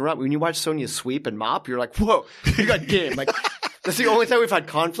in Baskin Robbins. When you watch Sonia sweep and mop, you're like, whoa, you got game. Like That's the only time we've had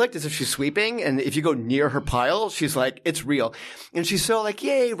conflict is if she's sweeping, and if you go near her pile, she's like, it's real. And she's so like,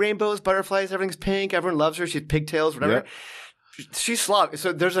 yay, rainbows, butterflies, everything's pink, everyone loves her, she's pigtails, whatever. Yep. She's sloppy.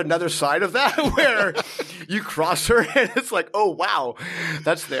 So there's another side of that where you cross her and it's like, oh, wow,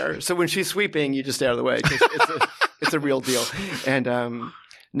 that's there. So when she's sweeping, you just stay out of the way. It's a real deal. And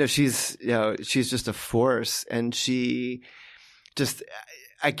no, she's just a force, and she just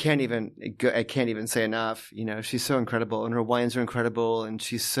I can't even say enough. She's so incredible, and her wines are incredible, and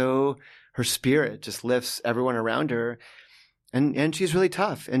her spirit just lifts everyone around her. And she's really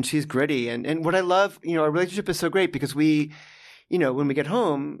tough, and she's gritty. And what I love, our relationship is so great because we, when we get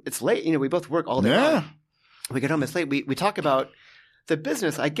home, it's late. We both work all day long. We get home, it's late. We talk about the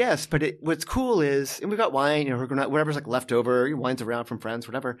business, I guess. But what's cool is, and we've got wine, whatever's like left over, wine's around from friends,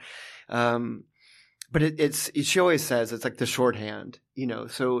 whatever. But she always says it's like the shorthand,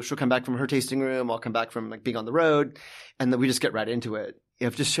 so she'll come back from her tasting room. I'll come back from like being on the road, and then we just get right into it.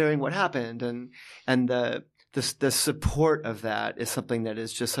 Just sharing what happened, and the support of that is something that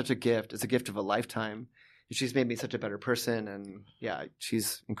is just such a gift. It's a gift of a lifetime. She's made me such a better person, and yeah,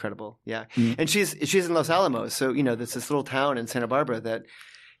 she's incredible. Yeah. Mm. And she's in Los Alamos. So, there's this little town in Santa Barbara that,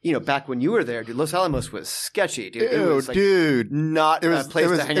 back when you were there, dude, Los Alamos was sketchy, dude. It was like not a place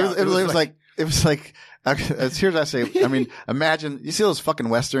to hang out. It was like, here's what I say. I mean, imagine, you see those fucking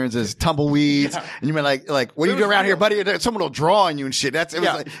Westerns, there's tumbleweeds, and you mean like, what are you doing around here, buddy? Someone will draw on you and shit.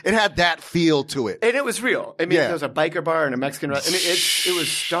 It had that feel to it. And it was real. I mean, there was a biker bar and a Mexican restaurant. I mean, it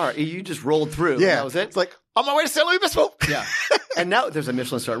was star. You just rolled through. Yeah. And that was it. It's like, on my way to San Luis Obispo. Yeah. And now there's a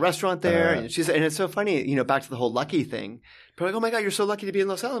Michelin star restaurant there. And it's so funny, back to the whole lucky thing. People are like, oh my God, you're so lucky to be in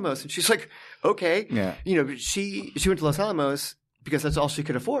Los Alamos. And she's like, okay. Yeah. She went to Los Alamos because that's all she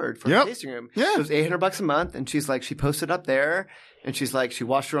could afford for her tasting room. Yeah. It was $800 a month. And she's like, she posted up there, and she's like, she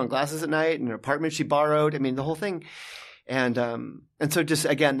washed her own glasses at night in an apartment she borrowed. I mean, the whole thing. And so just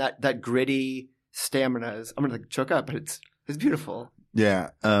again, that gritty stamina is, I'm going to choke up, but it's beautiful. Yeah.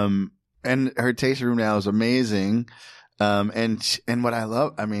 And her tasting room now is amazing. And what I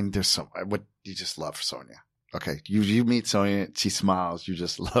love, I mean, what you just love Sonia. Okay. You meet Sonia, she smiles, you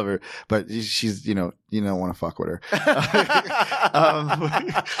just love her, but she's, you don't want to fuck with her.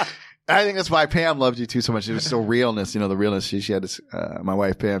 I think that's why Pam loved you too so much. It was so realness, the realness. She had this, my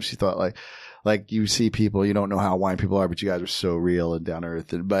wife Pam, she thought like you see people, you don't know how wine people are, but you guys are so real and down to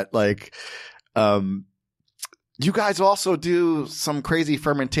earth. But you guys also do some crazy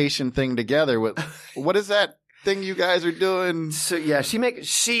fermentation thing together. What is that thing you guys are doing? So yeah,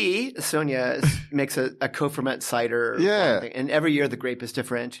 Sonia makes a co-ferment cider. Yeah. And every year the grape is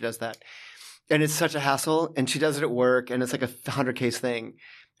different. She does that. And it's such a hassle, and she does it at work, and it's like a 100 case thing.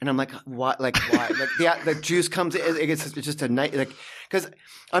 And I'm like, what? Like, why? Like the juice comes in. It's just a night, like, cause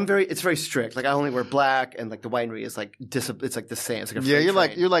it's very strict. Like I only wear black, and like the winery is like, it's like the same. It's like a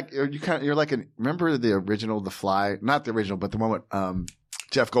you're like remember the original, The Fly? Not the original, but the one with,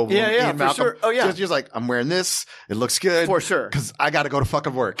 Jeff Goldblum. Yeah, for sure. Oh yeah. Just like, I'm wearing this. It looks good. For sure. Cause I gotta go to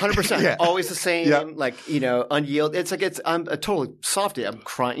fucking work. 100%. Yeah. Always the same. Yep. Like, unyielding. It's like, I'm a total softie. I'm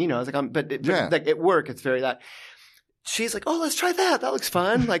crying, it's like, but like at work, it's very that. She's like, oh, let's try that. That looks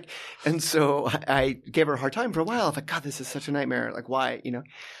fun. Like, and so I gave her a hard time for a while. I was like, God, this is such a nightmare. Like, why,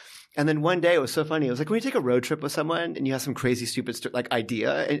 And then one day it was so funny. It was like when you take a road trip with someone and you have some crazy, stupid,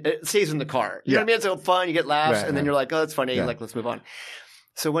 idea, and it stays in the car. You know what I mean? It's so fun. You get laughs, and then you're like, oh, that's funny. Yeah. Like, let's move on.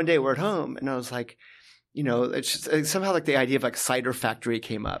 So one day we're at home, and I was like, it's just, somehow like the idea of like cider factory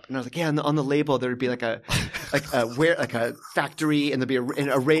came up, and I was like, yeah, on the label there would be like a factory, and there'd be a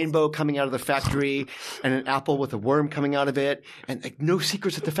rainbow coming out of the factory, and an apple with a worm coming out of it, and like no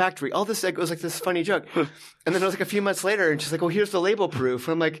secrets at the factory. All this, it was like this funny joke. And then it was like a few months later, and she's like, "Oh, here's the label proof."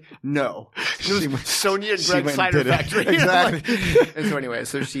 And I'm like, "No, it was Sonia and Greg Cider Factory." Exactly. And so anyway,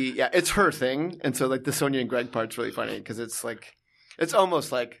 so it's her thing, and so like the Sonia and Greg part's really funny because it's like, it's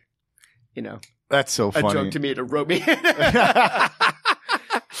almost like, that's so funny. A joke to me to rope me in.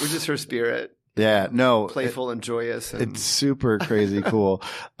 Which is her spirit. Yeah, no. Playful and joyous. And... It's super crazy cool.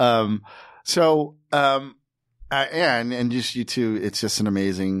 And just you two, it's just an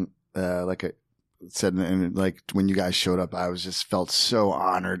amazing, like I said, and like when you guys showed up, I was just felt so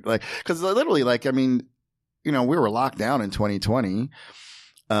honored. Like, cause literally, like, I mean, we were locked down in 2020.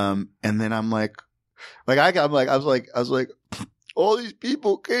 And then I'm like, I was like, all these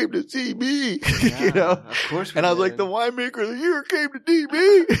people came to see me, Of course and I was like, the winemaker of the year came to see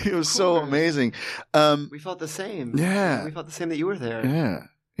me. It was so amazing. We felt the same. Yeah. We felt the same that you were there. Yeah.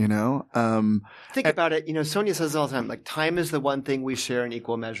 Think about it. Sonia says all the time, like, time is the one thing we share in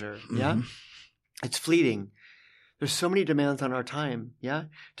equal measure. Yeah. Mm-hmm. It's fleeting. There's so many demands on our time. Yeah.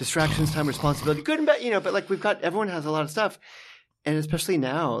 Distractions, time, responsibility, good and bad, but like everyone has a lot of stuff. and especially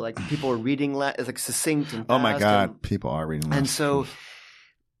now, like people are reading it's like succinct and fast. Oh my God, people are reading less. And so,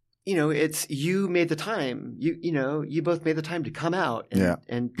 it's you made the time. You both made the time to come out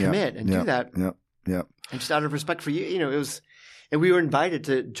and commit and do that. Yep. And just out of respect for you, it was. And we were invited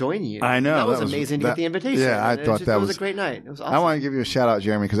to join you. I know. That was amazing to get the invitation. Yeah, I thought that was a great night. It was awesome. I want to give you a shout out,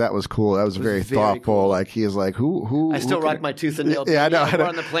 Jeremy, because that was cool. That was very thoughtful. Cool. Like he is like, who? I still rock my tooth and nail. Yeah, I know. We're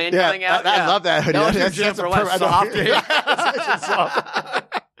on the plane going out. I love that. That was your for what? Soft.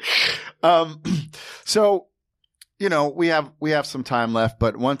 So, we have some time left,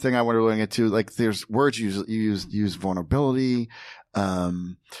 but one thing I want to get to, like, there's words you use vulnerability.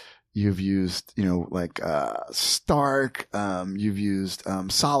 You've used, stark. You've used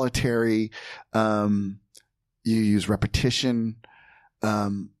solitary. You use repetition.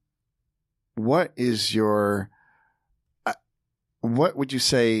 What would you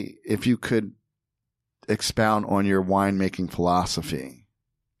say if you could expound on your winemaking philosophy?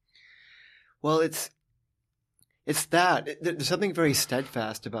 Well, it's that. There's something very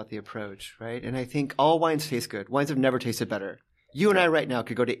steadfast about the approach, right? And I think all wines taste good. Wines have never tasted better. You and I right now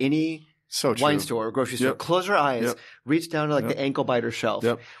could go to any wine store or grocery store, close our eyes, reach down to the ankle biter shelf.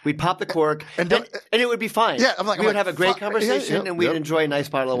 We'd pop the cork, and it would be fine. Yeah, we would have a great conversation, and we'd enjoy a nice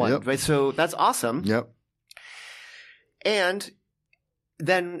bottle of wine. Right? So that's awesome. And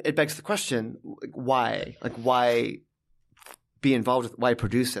then it begs the question, why? Like, why be involved with? Why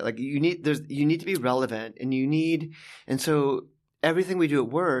produce it? Like, you need to be relevant, and so everything we do at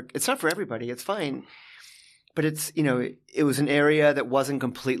work, it's not for everybody. It's fine. But it's, it was an area that wasn't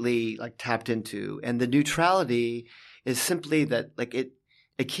completely tapped into. And the neutrality is simply that it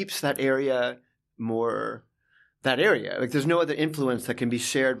keeps that area more that area. Like there's no other influence that can be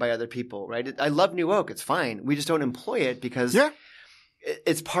shared by other people, right? I love New Oak. It's fine. We just don't employ it because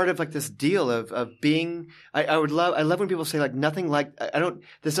it's part of this deal of being, I love when people say nothing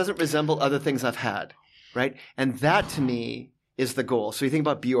this doesn't resemble other things I've had, right? And that to me is the goal. So you think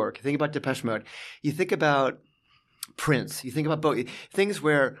about Bjork, you think about Depeche Mode, you think about Prince, you think about both things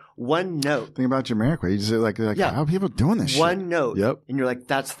where one note. Think about Jamiroquai. You just say how are people doing this one note. And you're like,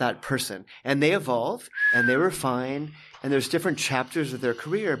 that's that person. And they evolve and they refine and there's different chapters of their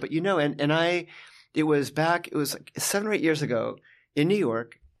career. But it was 7 or 8 years ago in New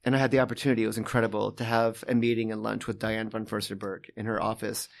York, and I had the opportunity, it was incredible, to have a meeting and lunch with Diane von Furstenberg in her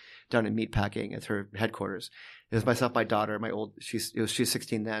office down in Meatpacking at her headquarters. It was myself, my daughter, she's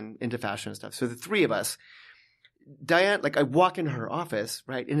 16 then, into fashion and stuff. So the three of us, Diane, I walk into her office,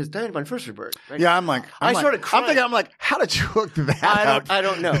 right, and it's Diane von Furstenberg, right? Yeah, I started crying. I'm thinking, how did you hook that up? I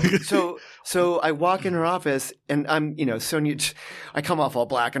don't know. So I walk in her office, and I'm, Sonia, I come off all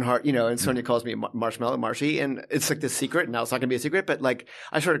black and hard, and Sonia calls me Marshmallow Marshy, and it's this secret, and now it's not going to be a secret, but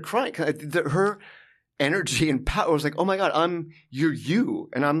I started crying. Her energy and power was oh my God, you're you,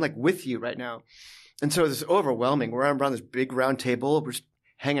 and I'm with you right now. And so it's overwhelming. We're around this big round table. We're just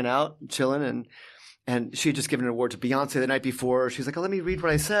hanging out, chilling, and she had just given an award to Beyonce the night before. She's like, let me read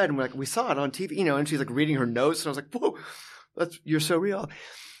what I said. And we're we saw it on TV, and she's reading her notes. And I was like, whoa, you're so real.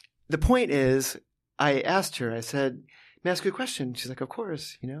 The point is, I asked her, I said, may I ask you a question? She's like, of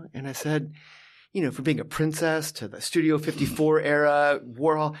course, And I said, from being a princess to the Studio 54 era,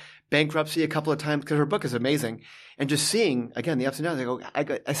 Warhol, bankruptcy a couple of times, because her book is amazing. And just seeing, again, the ups and downs,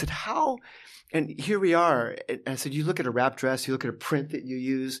 I said, how? And here we are. And I said, you look at a wrap dress, you look at a print that you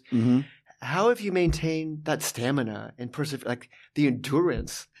use. Mm-hmm. How have you maintained that stamina and the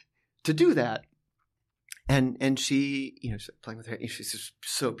endurance to do that? And she, she's playing with her, she's just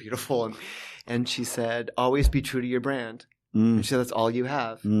so beautiful. And she said, always be true to your brand. Mm. And she said, that's all you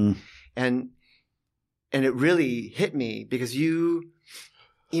have. Mm. And it really hit me because that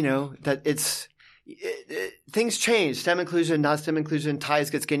things change. Stem inclusion, not stem inclusion. Ties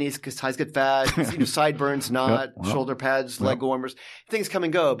get skinny because ties get fat. Sideburns, not shoulder pads, leg warmers. Things come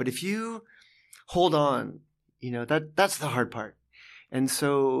and go. But if you hold on, that's the hard part. And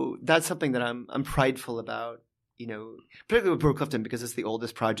so that's something that I'm prideful about. Particularly with Brewer Clifton because it's the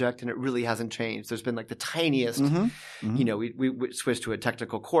oldest project and it really hasn't changed. There's been the tiniest. Mm-hmm. Mm-hmm. We switched to a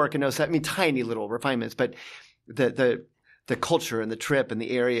technical cork and tiny little refinements, but the culture and the trip and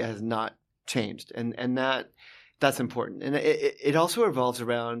the area has not changed, and that's important. And it also revolves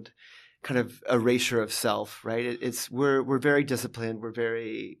around kind of erasure of self, right? We're very disciplined. We're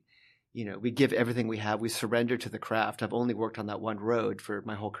very, we give everything we have. We surrender to the craft. I've only worked on that one road for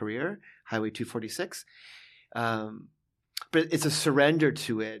my whole career, Highway 246. But it's a surrender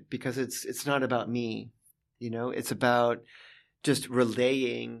to it because it's not about me, it's about just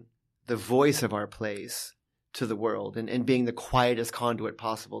relaying the voice of our place to the world and being the quietest conduit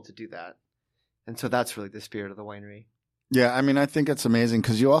possible to do that. And so that's really the spirit of the winery. Yeah. I mean, I think it's amazing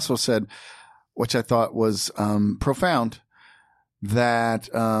because you also said, which I thought was profound, that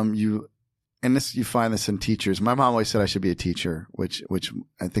you find this in teachers. My mom always said I should be a teacher, which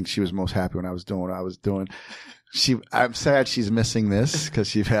I think she was most happy when I was doing what I was doing. I'm sad she's missing this because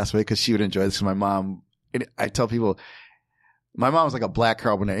she passed away because she would enjoy this. Because my mom, I tell people, my mom was like a black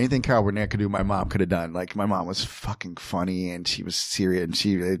Carol Burnett. Anything Carol Burnett could do, my mom could have done. Like my mom was fucking funny and she was serious and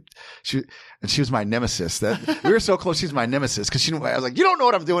she was my nemesis. That we were so close. She was my nemesis because she knew. I was like, you don't know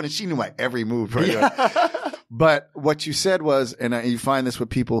what I'm doing, and she knew my every move. Right? Yeah. But what you said was, and you find this with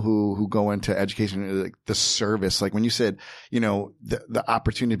people who go into education, like the service. Like when you said, the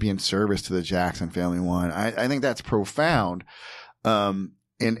opportunity to be in service to the Jackson family one. I think that's profound.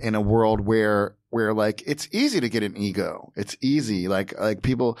 In a world where like it's easy to get an ego. It's easy. Like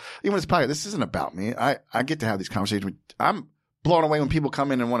people, even it's probably, this isn't about me. I get to have these conversations. I'm blown away when people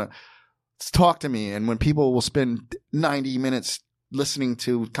come in and want to talk to me. And when people will spend 90 minutes listening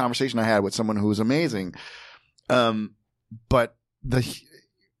to a conversation I had with someone who was amazing. But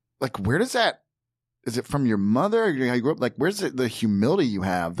where does that, is it from your mother? How you grew up? Like, where's the humility you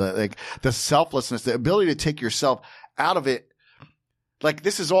have? The selflessness, the ability to take yourself out of it. Like,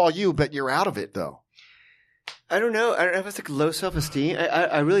 this is all you, but you're out of it, though. I don't know. I don't know if it's like low self-esteem.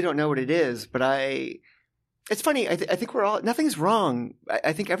 I really don't know what it is, but it's funny. I think nothing's wrong.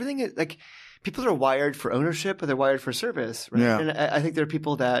 I think everything is like, people are wired for ownership, but they're wired for service, right? Yeah. And I think there are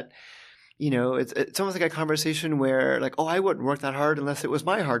people that, it's almost like a conversation where like, oh, I wouldn't work that hard unless it was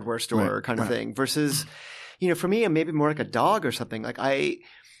my hardware store right. kind of thing versus, for me, I'm maybe more like a dog or something. Like I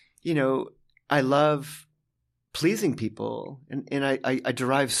love pleasing people and I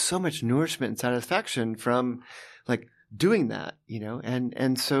derive so much nourishment and satisfaction from like doing that,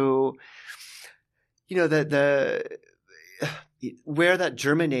 and so, where that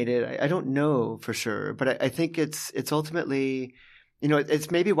germinated, I don't know for sure, but I think it's ultimately,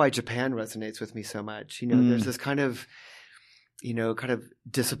 it's maybe why Japan resonates with me so much. There's this kind of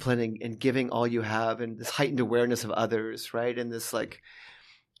disciplining and giving all you have and this heightened awareness of others, right? And this like,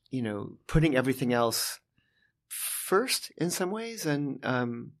 putting everything else first in some ways. And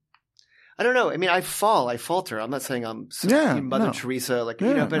I don't know. I mean, I falter. I'm not saying I'm Mother Teresa,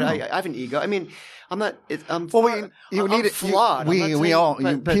 but I have an ego. I mean, I'm not. I'm flawed. You need to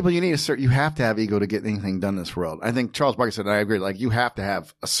have ego to get anything done in this world. I think Charles Barkley said, and I agree. Like you have to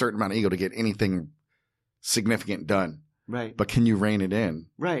have a certain amount of ego to get anything significant done. Right. But can you rein it in?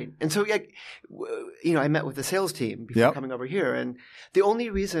 Right. And so, I met with the sales team before coming over here. And the only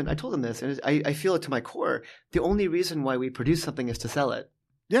reason I told them this, and I feel it to my core, the only reason why we produce something is to sell it.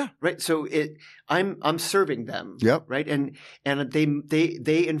 Yeah. Right. So I'm serving them. Yep. Right. And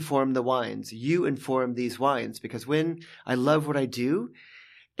they inform the wines. You inform these wines because when I love what I do,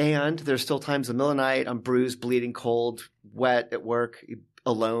 and there's still times in the middle of the night, I'm bruised, bleeding, cold, wet at work,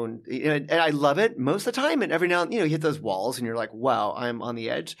 alone, and I love it most of the time. And every now and you hit those walls and you're like, wow, I'm on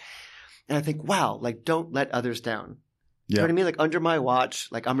the edge. And I think, wow, like don't let others down. You know what I mean? Like under my watch,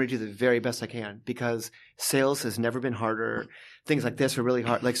 like I'm going to do the very best I can because sales has never been harder. Things like this are really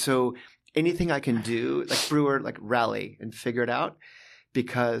hard. Like, so anything I can do, like Brewer, like rally and figure it out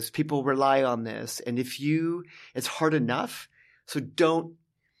because people rely on this. And it's hard enough. So don't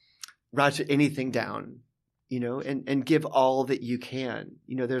ratchet anything down. And give all that you can.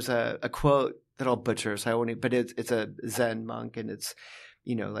 There's a quote that I'll butcher, but it's a Zen monk, and it's,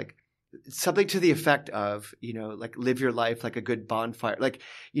 like something to the effect of, like live your life like a good bonfire, like,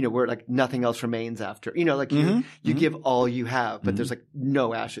 where like nothing else remains after, like you give all you have, but there's like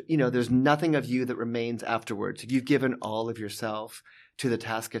no ashes, there's nothing of you that remains afterwards. You've given all of yourself to the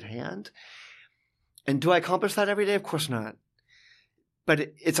task at hand. And do I accomplish that every day? Of course not.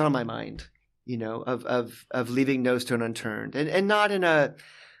 But it's on my mind. Of leaving no stone unturned and not in a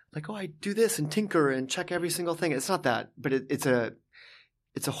like, oh, I do this and tinker and check every single thing. It's not that, but it's a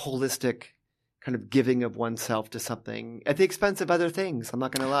holistic kind of giving of oneself to something at the expense of other things. I'm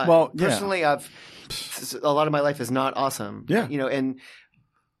not going to lie. Well, personally, a lot of my life is not awesome. Yeah.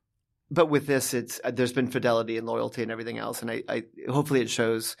 But with this, there's been fidelity and loyalty and everything else. And I hopefully it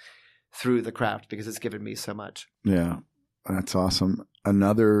shows through the craft because it's given me so much. Yeah. That's awesome.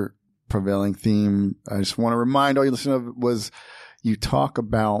 Another prevailing theme I just want to remind all you listeners of was you talk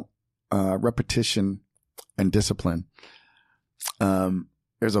about repetition and discipline.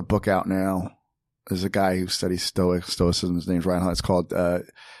 There's a book out now. There's a guy who studies stoicism. His name's Ryan Hall. It's called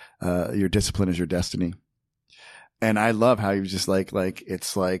Your Discipline is Your Destiny. And I love how he was just like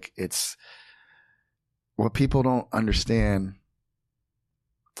it's what people don't understand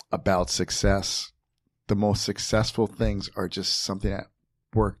about success. The most successful things are just something that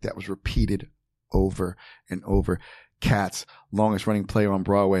work that was repeated over and over. Cats, longest running play on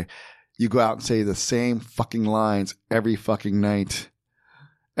Broadway. You go out and say the same fucking lines every fucking night.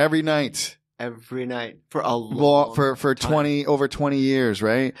 Every night. Every night for a long for time. over 20 years,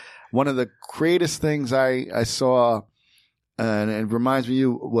 right? One of the greatest things I saw, and it reminds me of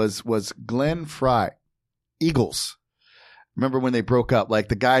you, was Glenn Frey, Eagles. Remember when they broke up? Like,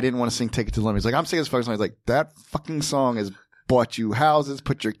 the guy didn't want to sing Take It to the Limit. He's like, I'm singing this fucking song. He's like, that fucking song has bought you houses,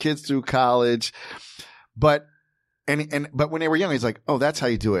 put your kids through college. But when they were young, he's like, oh, that's how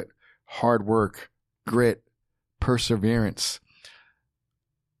you do it. Hard work, grit, perseverance.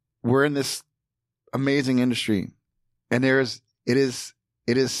 We're in this amazing industry, and it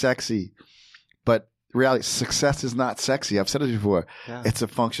is sexy, but reality, success is not sexy. I've said it before. Yeah. It's a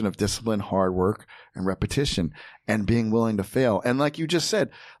function of discipline, hard work, and repetition, and being willing to fail. And like you just said,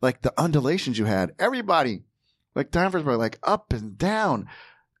 like the undulations you had, everybody, like Danvers were like up and down.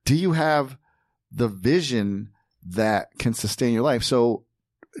 Do you have the vision that can sustain your life? So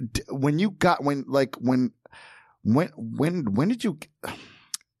when did you, I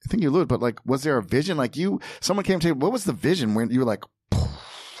think you alluded, but like, was there a vision? Like someone came to you, what was the vision when you were like,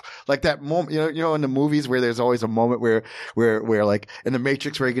 like that moment, you know, in the movies where there's always a moment where like in the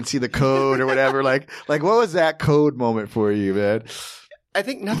Matrix where you can see the code or whatever, like what was that code moment for you, man? I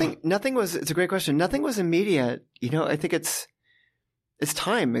think nothing was, it's a great question. Nothing was immediate. You know, I think it's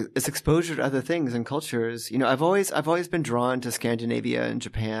time. It's exposure to other things and cultures. You know, I've always been drawn to Scandinavia and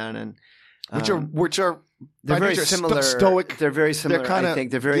Japan, and which are they're very similar. Stoic. They're very similar. I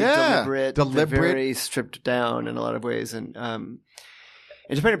think they're very deliberate. They're very stripped down in a lot of ways, and Japan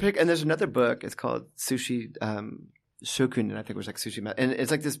in particular. And there's another book. It's called Sushi Shokunin. I think it was like Sushi, and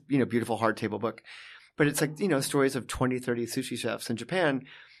it's like this beautiful hard table book, but it's like stories of 20, 30 sushi chefs in Japan,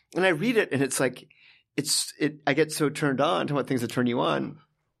 and I read it, and it's like. I get so turned on to what things that turn you on.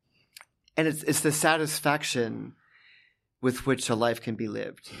 And it's the satisfaction with which a life can be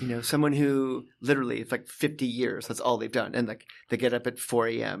lived. Someone who literally, it's like 50 years, that's all they've done. And like they get up at 4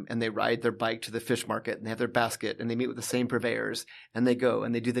 a.m. and they ride their bike to the fish market and they have their basket and they meet with the same purveyors and they go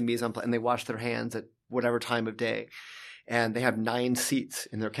and they do the mise en place and they wash their hands at whatever time of day. And they have 9 seats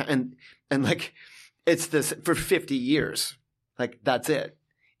in their, and like, it's this for 50 years. Like that's it.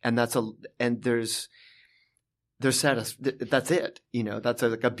 And that's that's it. That's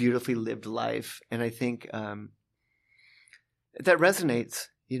like a beautifully lived life. And I think, that resonates,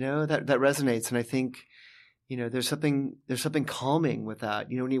 that resonates. And I think, there's something calming with that.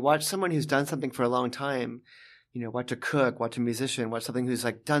 When you watch someone who's done something for a long time, watch a cook, watch a musician, watch something who's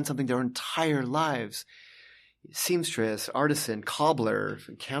like done something their entire lives, seamstress, artisan, cobbler,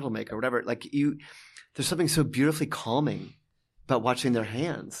 candle maker, whatever, like there's something so beautifully calming about watching their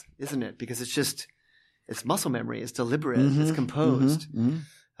hands, isn't it? Because it's muscle memory, it's deliberate, it's composed. And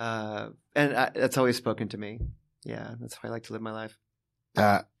that's always spoken to me. Yeah, that's how I like to live my life.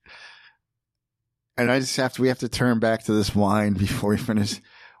 And we have to turn back to this wine before we finish.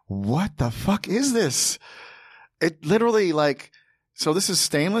 What the fuck is this? It literally so this is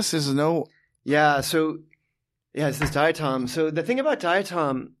stainless? This is no... Yeah, this is diatom. So the thing about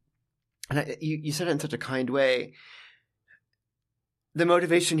diatom, and you said it in such a kind way, the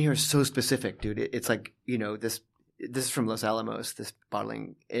motivation here is so specific, dude. It's like, this is from Los Alamos, this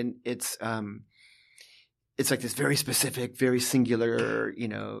bottling, and it's like this very specific, very singular,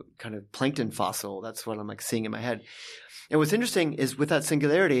 kind of plankton fossil. That's what I'm like seeing in my head. And what's interesting is with that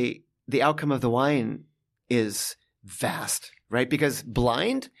singularity, the outcome of the wine is vast, right? Because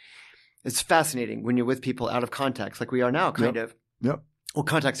blind, it's fascinating when you're with people out of context, like we are now, kind of. Yep. Well,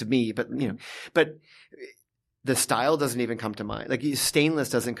 context of me, but but the style doesn't even come to mind. Like stainless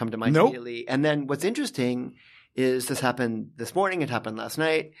doesn't come to mind immediately. And then what's interesting is this happened this morning. It happened last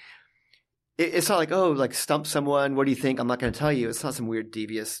night. It's not like, oh, like stump someone. What do you think? I'm not going to tell you. It's not some weird,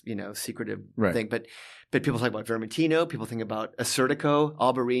 devious, secretive thing. But people talk about Vermentino. People think about Assyrtiko,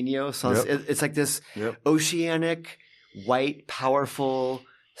 Albarino. So it's like this oceanic, white, powerful,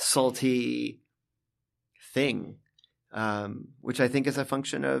 salty thing, which I think is a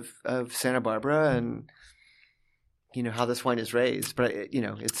function of Santa Barbara and how this wine is raised. But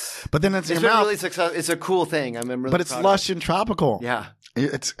it's but then it's been really successful. It's a cool thing. But it's lush and tropical. Yeah,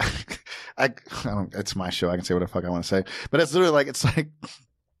 it's it's my show. I can say what the fuck I want to say. But it's literally it's like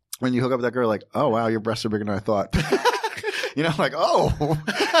when you hook up with that girl, like, oh wow, your breasts are bigger than I thought. Like, oh, you know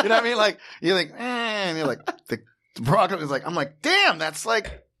what I mean? Like you're like, and you're like the product is like, I'm like, damn, that's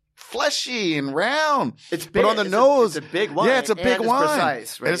like fleshy and round. It's big. But on the nose, it's a big wine. Yeah, it's a big wine.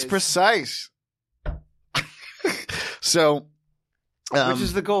 It's precise, right? And it's precise. So, which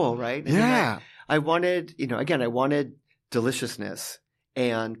is the goal, right? Yeah. I wanted, I wanted deliciousness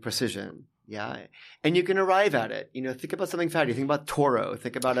and precision. Yeah. And you can arrive at it. Think about something fatty. Think about Toro.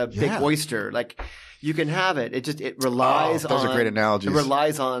 Think about a big oyster. Like, you can have it. It relies on. Those are great analogies. It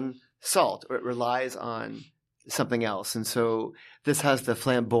relies on salt, or it relies on something else. And so this has the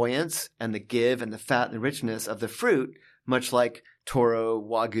flamboyance and the give and the fat and the richness of the fruit, much like Toro,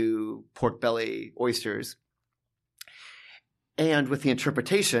 Wagyu, pork belly, oysters. And with the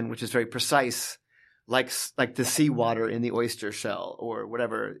interpretation, which is very precise, like the seawater in the oyster shell or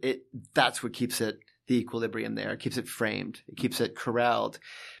whatever, that's what keeps it the equilibrium there. It keeps it framed. It keeps it corralled.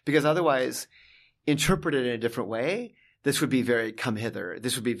 Because otherwise, interpreted in a different way, this would be very come hither.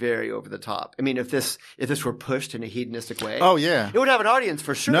 This would be very over the top. I mean, if this were pushed in a hedonistic way, oh yeah, it would have an audience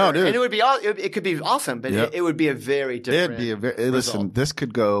for sure. No, dude. And it could be awesome, but it would be a very different. It'd be listen. This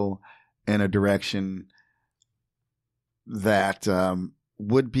could go in a direction that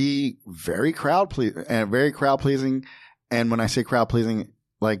would be very crowd pleasing. And when I say crowd pleasing,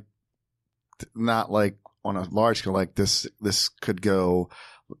 like not like on a large scale, like this could go.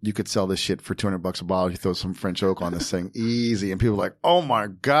 You could sell this shit for $200 a bottle. You throw some French oak on this thing easy, and people are like, "Oh my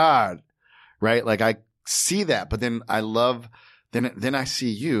god!" Right? Like I see that, but then I love. Then I see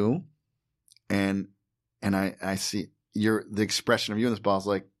you, and I see the expression of you in this bottle is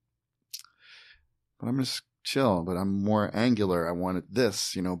like, but I'm just chill. But I'm more angular. I wanted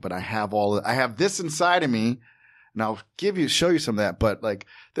this, But I have this inside of me, and I'll show you some of that. But like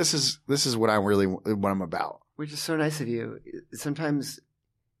this is what I'm about. Which is so nice of you. Sometimes.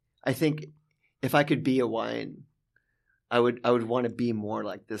 I think if I could be a wine, I would want to be more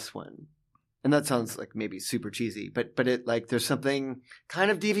like this one. And that sounds like maybe super cheesy, but it like there's something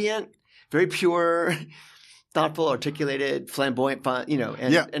kind of deviant, very pure, thoughtful, articulated, flamboyant, fun,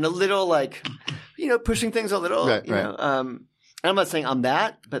 and a little like, pushing things a little, right. And I'm not saying I'm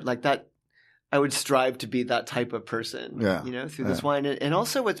that, but like that, I would strive to be that type of person, through this wine. And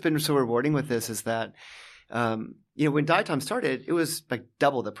also what's been so rewarding with this is that, when Diatom started, it was like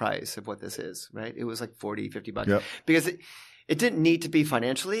double the price of what this is, right? It was like $40-$50 yep. Because it didn't need to be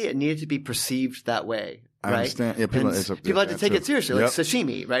financially. It needed to be perceived that way, right? I understand. Yeah, people had to take it seriously, like yep.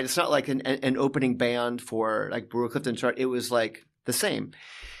 sashimi, right? It's not like an opening band for like Brewer Clifton chart. It was like the same.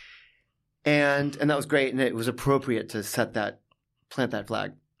 And that was great. And it was appropriate to plant that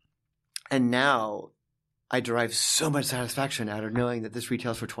flag. And now I derive so much satisfaction out of knowing that this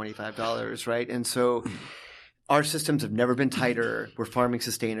retails for $25, right? And so our systems have never been tighter. We're farming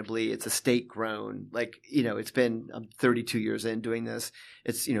sustainably. It's estate grown. Like, it's been, I'm 32 years in doing this.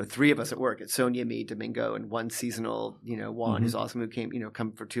 It's, 3 of us at work. It's Sonia, me, Domingo, and one seasonal, Juan, who's awesome, who came,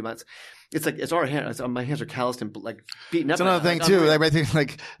 come for 2 months. It's like, it's our hands. My hands are calloused and like beaten up. It's another thing too. I think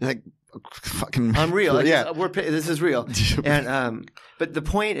like fucking unreal. Like, yeah. This is real. And, but the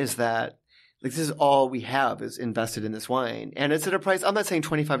point is that, like, this is all we have is invested in this wine. And it's at a price, I'm not saying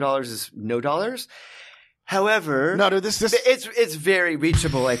 $25 is no dollars. However, no, dude, it's very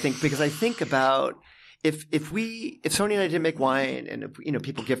reachable, I think, because I think about if Sonia and I didn't make wine and if,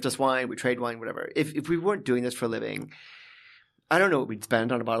 people gift us wine, we trade wine, whatever. If we weren't doing this for a living, I don't know what we'd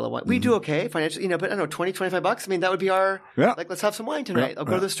spend on a bottle of wine. We do okay financially, but I don't know, $20, $25. I mean, that would be our, like, let's have some wine tonight. I'll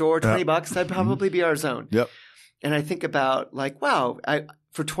go to the store, $20. That'd probably be our zone. Yep. And I think about like, wow,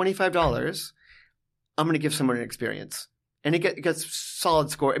 for $25, I'm going to give someone an experience. And it gets solid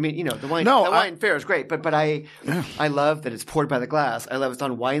score. I mean, the wine fare is great, but I love that it's poured by the glass. I love it's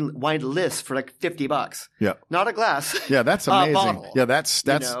on wine list for like $50. Yeah. Not a glass. Yeah, that's amazing. Bottle. Yeah,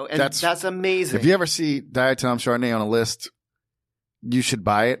 that's amazing. If you ever see Diatom Chardonnay on a list, you should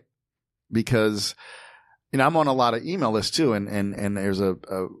buy it because I'm on a lot of email lists too, and there's a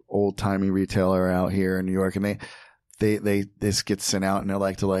old timey retailer out here in New York, and they this gets sent out, and they're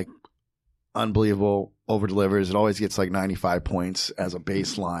like unbelievable over delivers. It always gets like 95 points as a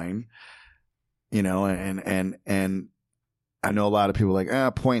baseline, and I know a lot of people are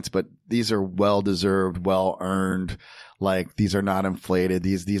like, points, but these are well deserved, well earned. Like these are not inflated.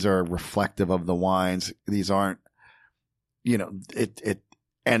 These are reflective of the wines. These aren't, and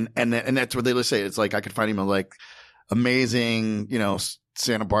that's what they say. It's like, I could find email like amazing,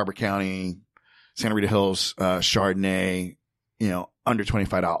 Santa Barbara County, Santa Rita Hills, Chardonnay, under $25.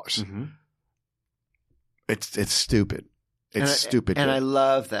 Mm-hmm. It's stupid. It's stupid. And I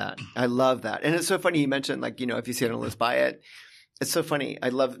love that. And it's so funny you mentioned, like, if you see it on a list, buy it. It's so funny. I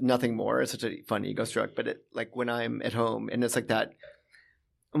love nothing more. It's such a fun ego stroke. But like when I'm at home and it's like that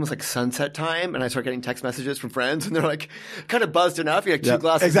almost like sunset time and I start getting text messages from friends and they're like kind of buzzed enough. You have 2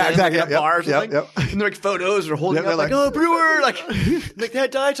 glasses exactly, in, like a bar or something. And they're like photos or holding up like, oh, Brewer. Like they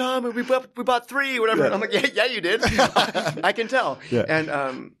had Diatom and we bought 3 or whatever. And I'm like, yeah, you did. I can tell. Yeah.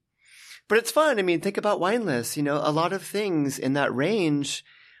 And, but it's fun. I mean, think about wine lists. A lot of things in that range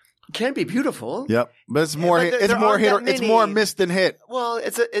can be beautiful. Yep. But it's more, But it's more hit, it's more miss than hit. Well,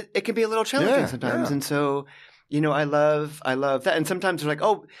 it can be a little challenging sometimes. Yeah. And so, I love that. And sometimes they're like,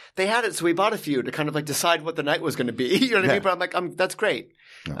 oh, they had it, so we bought a few to kind of like decide what the night was going to be. You know what I mean? But I'm like, that's great.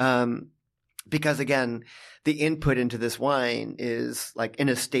 Yeah. Because again, the input into this wine is like in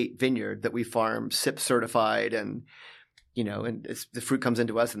a state vineyard that we farm, SIP certified, and and the fruit comes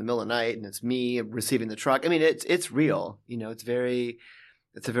into us in the middle of the night, and it's me receiving the truck. I mean, it's real. It's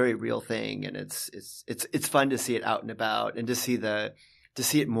a very real thing, and it's fun to see it out and about, and to see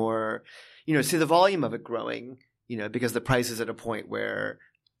it more, see the volume of it growing. Because the price is at a point where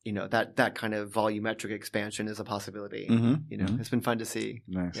that kind of volumetric expansion is a possibility. Mm-hmm. It's been fun to see.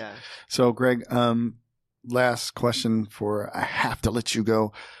 Nice. Yeah. So, Greg, last question for I have to let you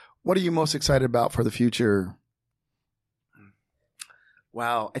go. What are you most excited about for the future?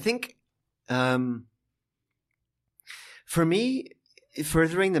 Wow. I think for me,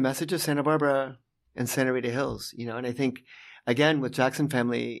 furthering the message of Santa Barbara and Santa Rita Hills, and I think, again, with Jackson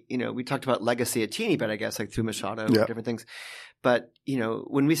Family, we talked about legacy a teeny bit, I guess, like through Machado and different things. But,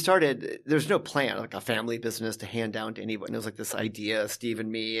 when we started, there's no plan, like a family business to hand down to anyone. It was like this idea, Steve and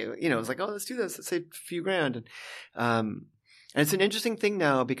me, it was like, oh, let's do this. Let's save a few grand. And it's an interesting thing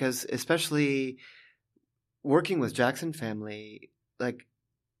now because especially working with Jackson Family, like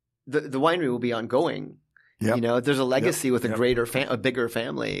the winery will be ongoing. Yep. There's a legacy with a bigger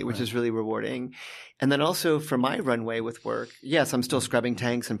family, which is really rewarding. And then also for my runway with work, yes, I'm still scrubbing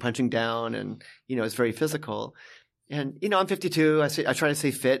tanks and punching down, and it's very physical. And I'm 52. I try to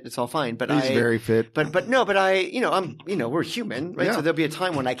stay fit. It's all fine. But he's very fit. But I'm we're human, right? Yeah. So there'll be a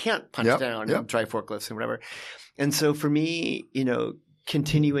time when I can't punch down and drive forklifts and whatever. And so for me,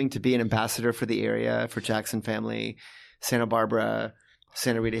 continuing to be an ambassador for the area, for Jackson Family, Santa Barbara,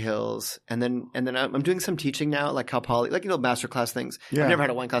 Santa Rita Hills, and then I'm doing some teaching now, like Cal Poly, like masterclass things. Yeah. I've never had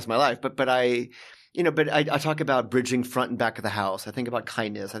a wine class in my life, but I talk about bridging front and back of the house. I think about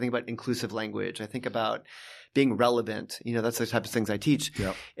kindness. I think about inclusive language. I think about being relevant. That's the type of things I teach,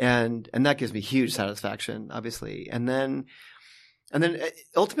 and that gives me huge satisfaction, obviously. And then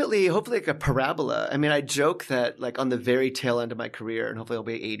ultimately, hopefully, like a parabola. I mean, I joke that like on the very tail end of my career, and hopefully I'll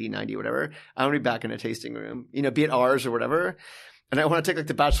be 80, 90, whatever, I want to be back in a tasting room, be it ours or whatever. And I want to take like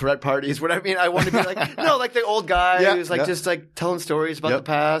the bachelorette parties. What I mean, I want to be like, like the old guy who's like just like telling stories about the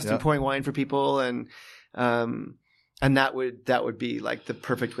past and pouring wine for people. And that would be like the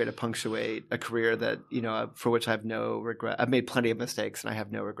perfect way to punctuate a career that, for which I have no regret. I've made plenty of mistakes and I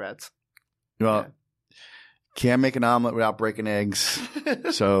have no regrets. Well, can't make an omelet without breaking eggs.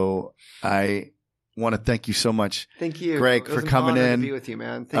 So I want to thank you so much. Thank you, Greg, for coming in. To be with you,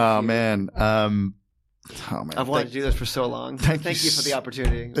 man. Thank you. Man. I've wanted to do this for so long. Thank you for the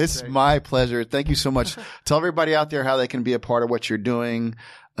opportunity. It's my pleasure. Thank you so much. Tell everybody out there how they can be a part of what you're doing,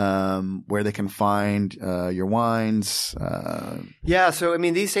 where they can find your wines. Yeah. So, I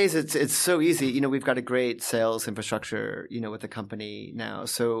mean, these days it's so easy. We've got a great sales infrastructure, with the company now.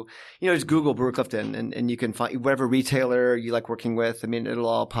 So, just Google Brewer Clifton and you can find whatever retailer you like working with. I mean, it'll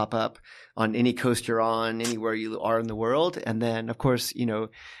all pop up on any coast you're on, anywhere you are in the world. And then, of course,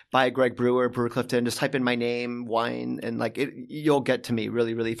 buy Greg Brewer, Brewer Clifton, just type in my name, wine, and you'll get to me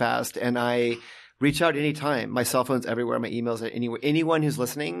really, really fast. And I reach out anytime. My cell phone's everywhere. My email's anywhere. Anyone who's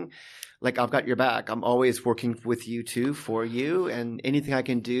listening, like I've got your back. I'm always working with you too, for you, and anything I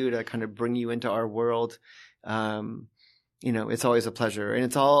can do to kind of bring you into our world. It's always a pleasure. And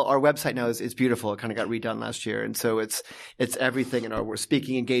it's all, our website now is beautiful. It kind of got redone last year. And so it's everything in we're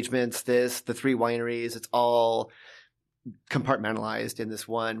speaking engagements, the 3 wineries, it's all compartmentalized in this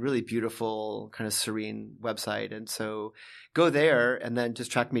one really beautiful kind of serene website. And so go there and then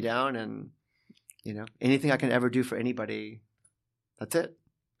just track me down, and anything I can ever do for anybody, that's it.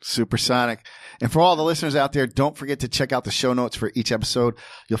 Supersonic. And for all the listeners out there, don't forget to check out the show notes for each episode.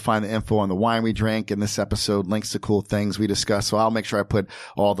 You'll find the info on the wine we drank in this episode, links to cool things we discussed. So I'll make sure I put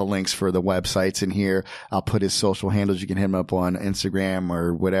all the links for the websites in here. I'll put his social handles. You can hit him up on Instagram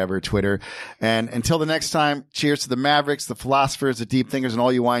or whatever, Twitter. And until the next time, cheers to the Mavericks, the philosophers, the deep thinkers, and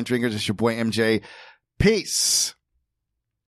all you wine drinkers. It's your boy MJ. Peace.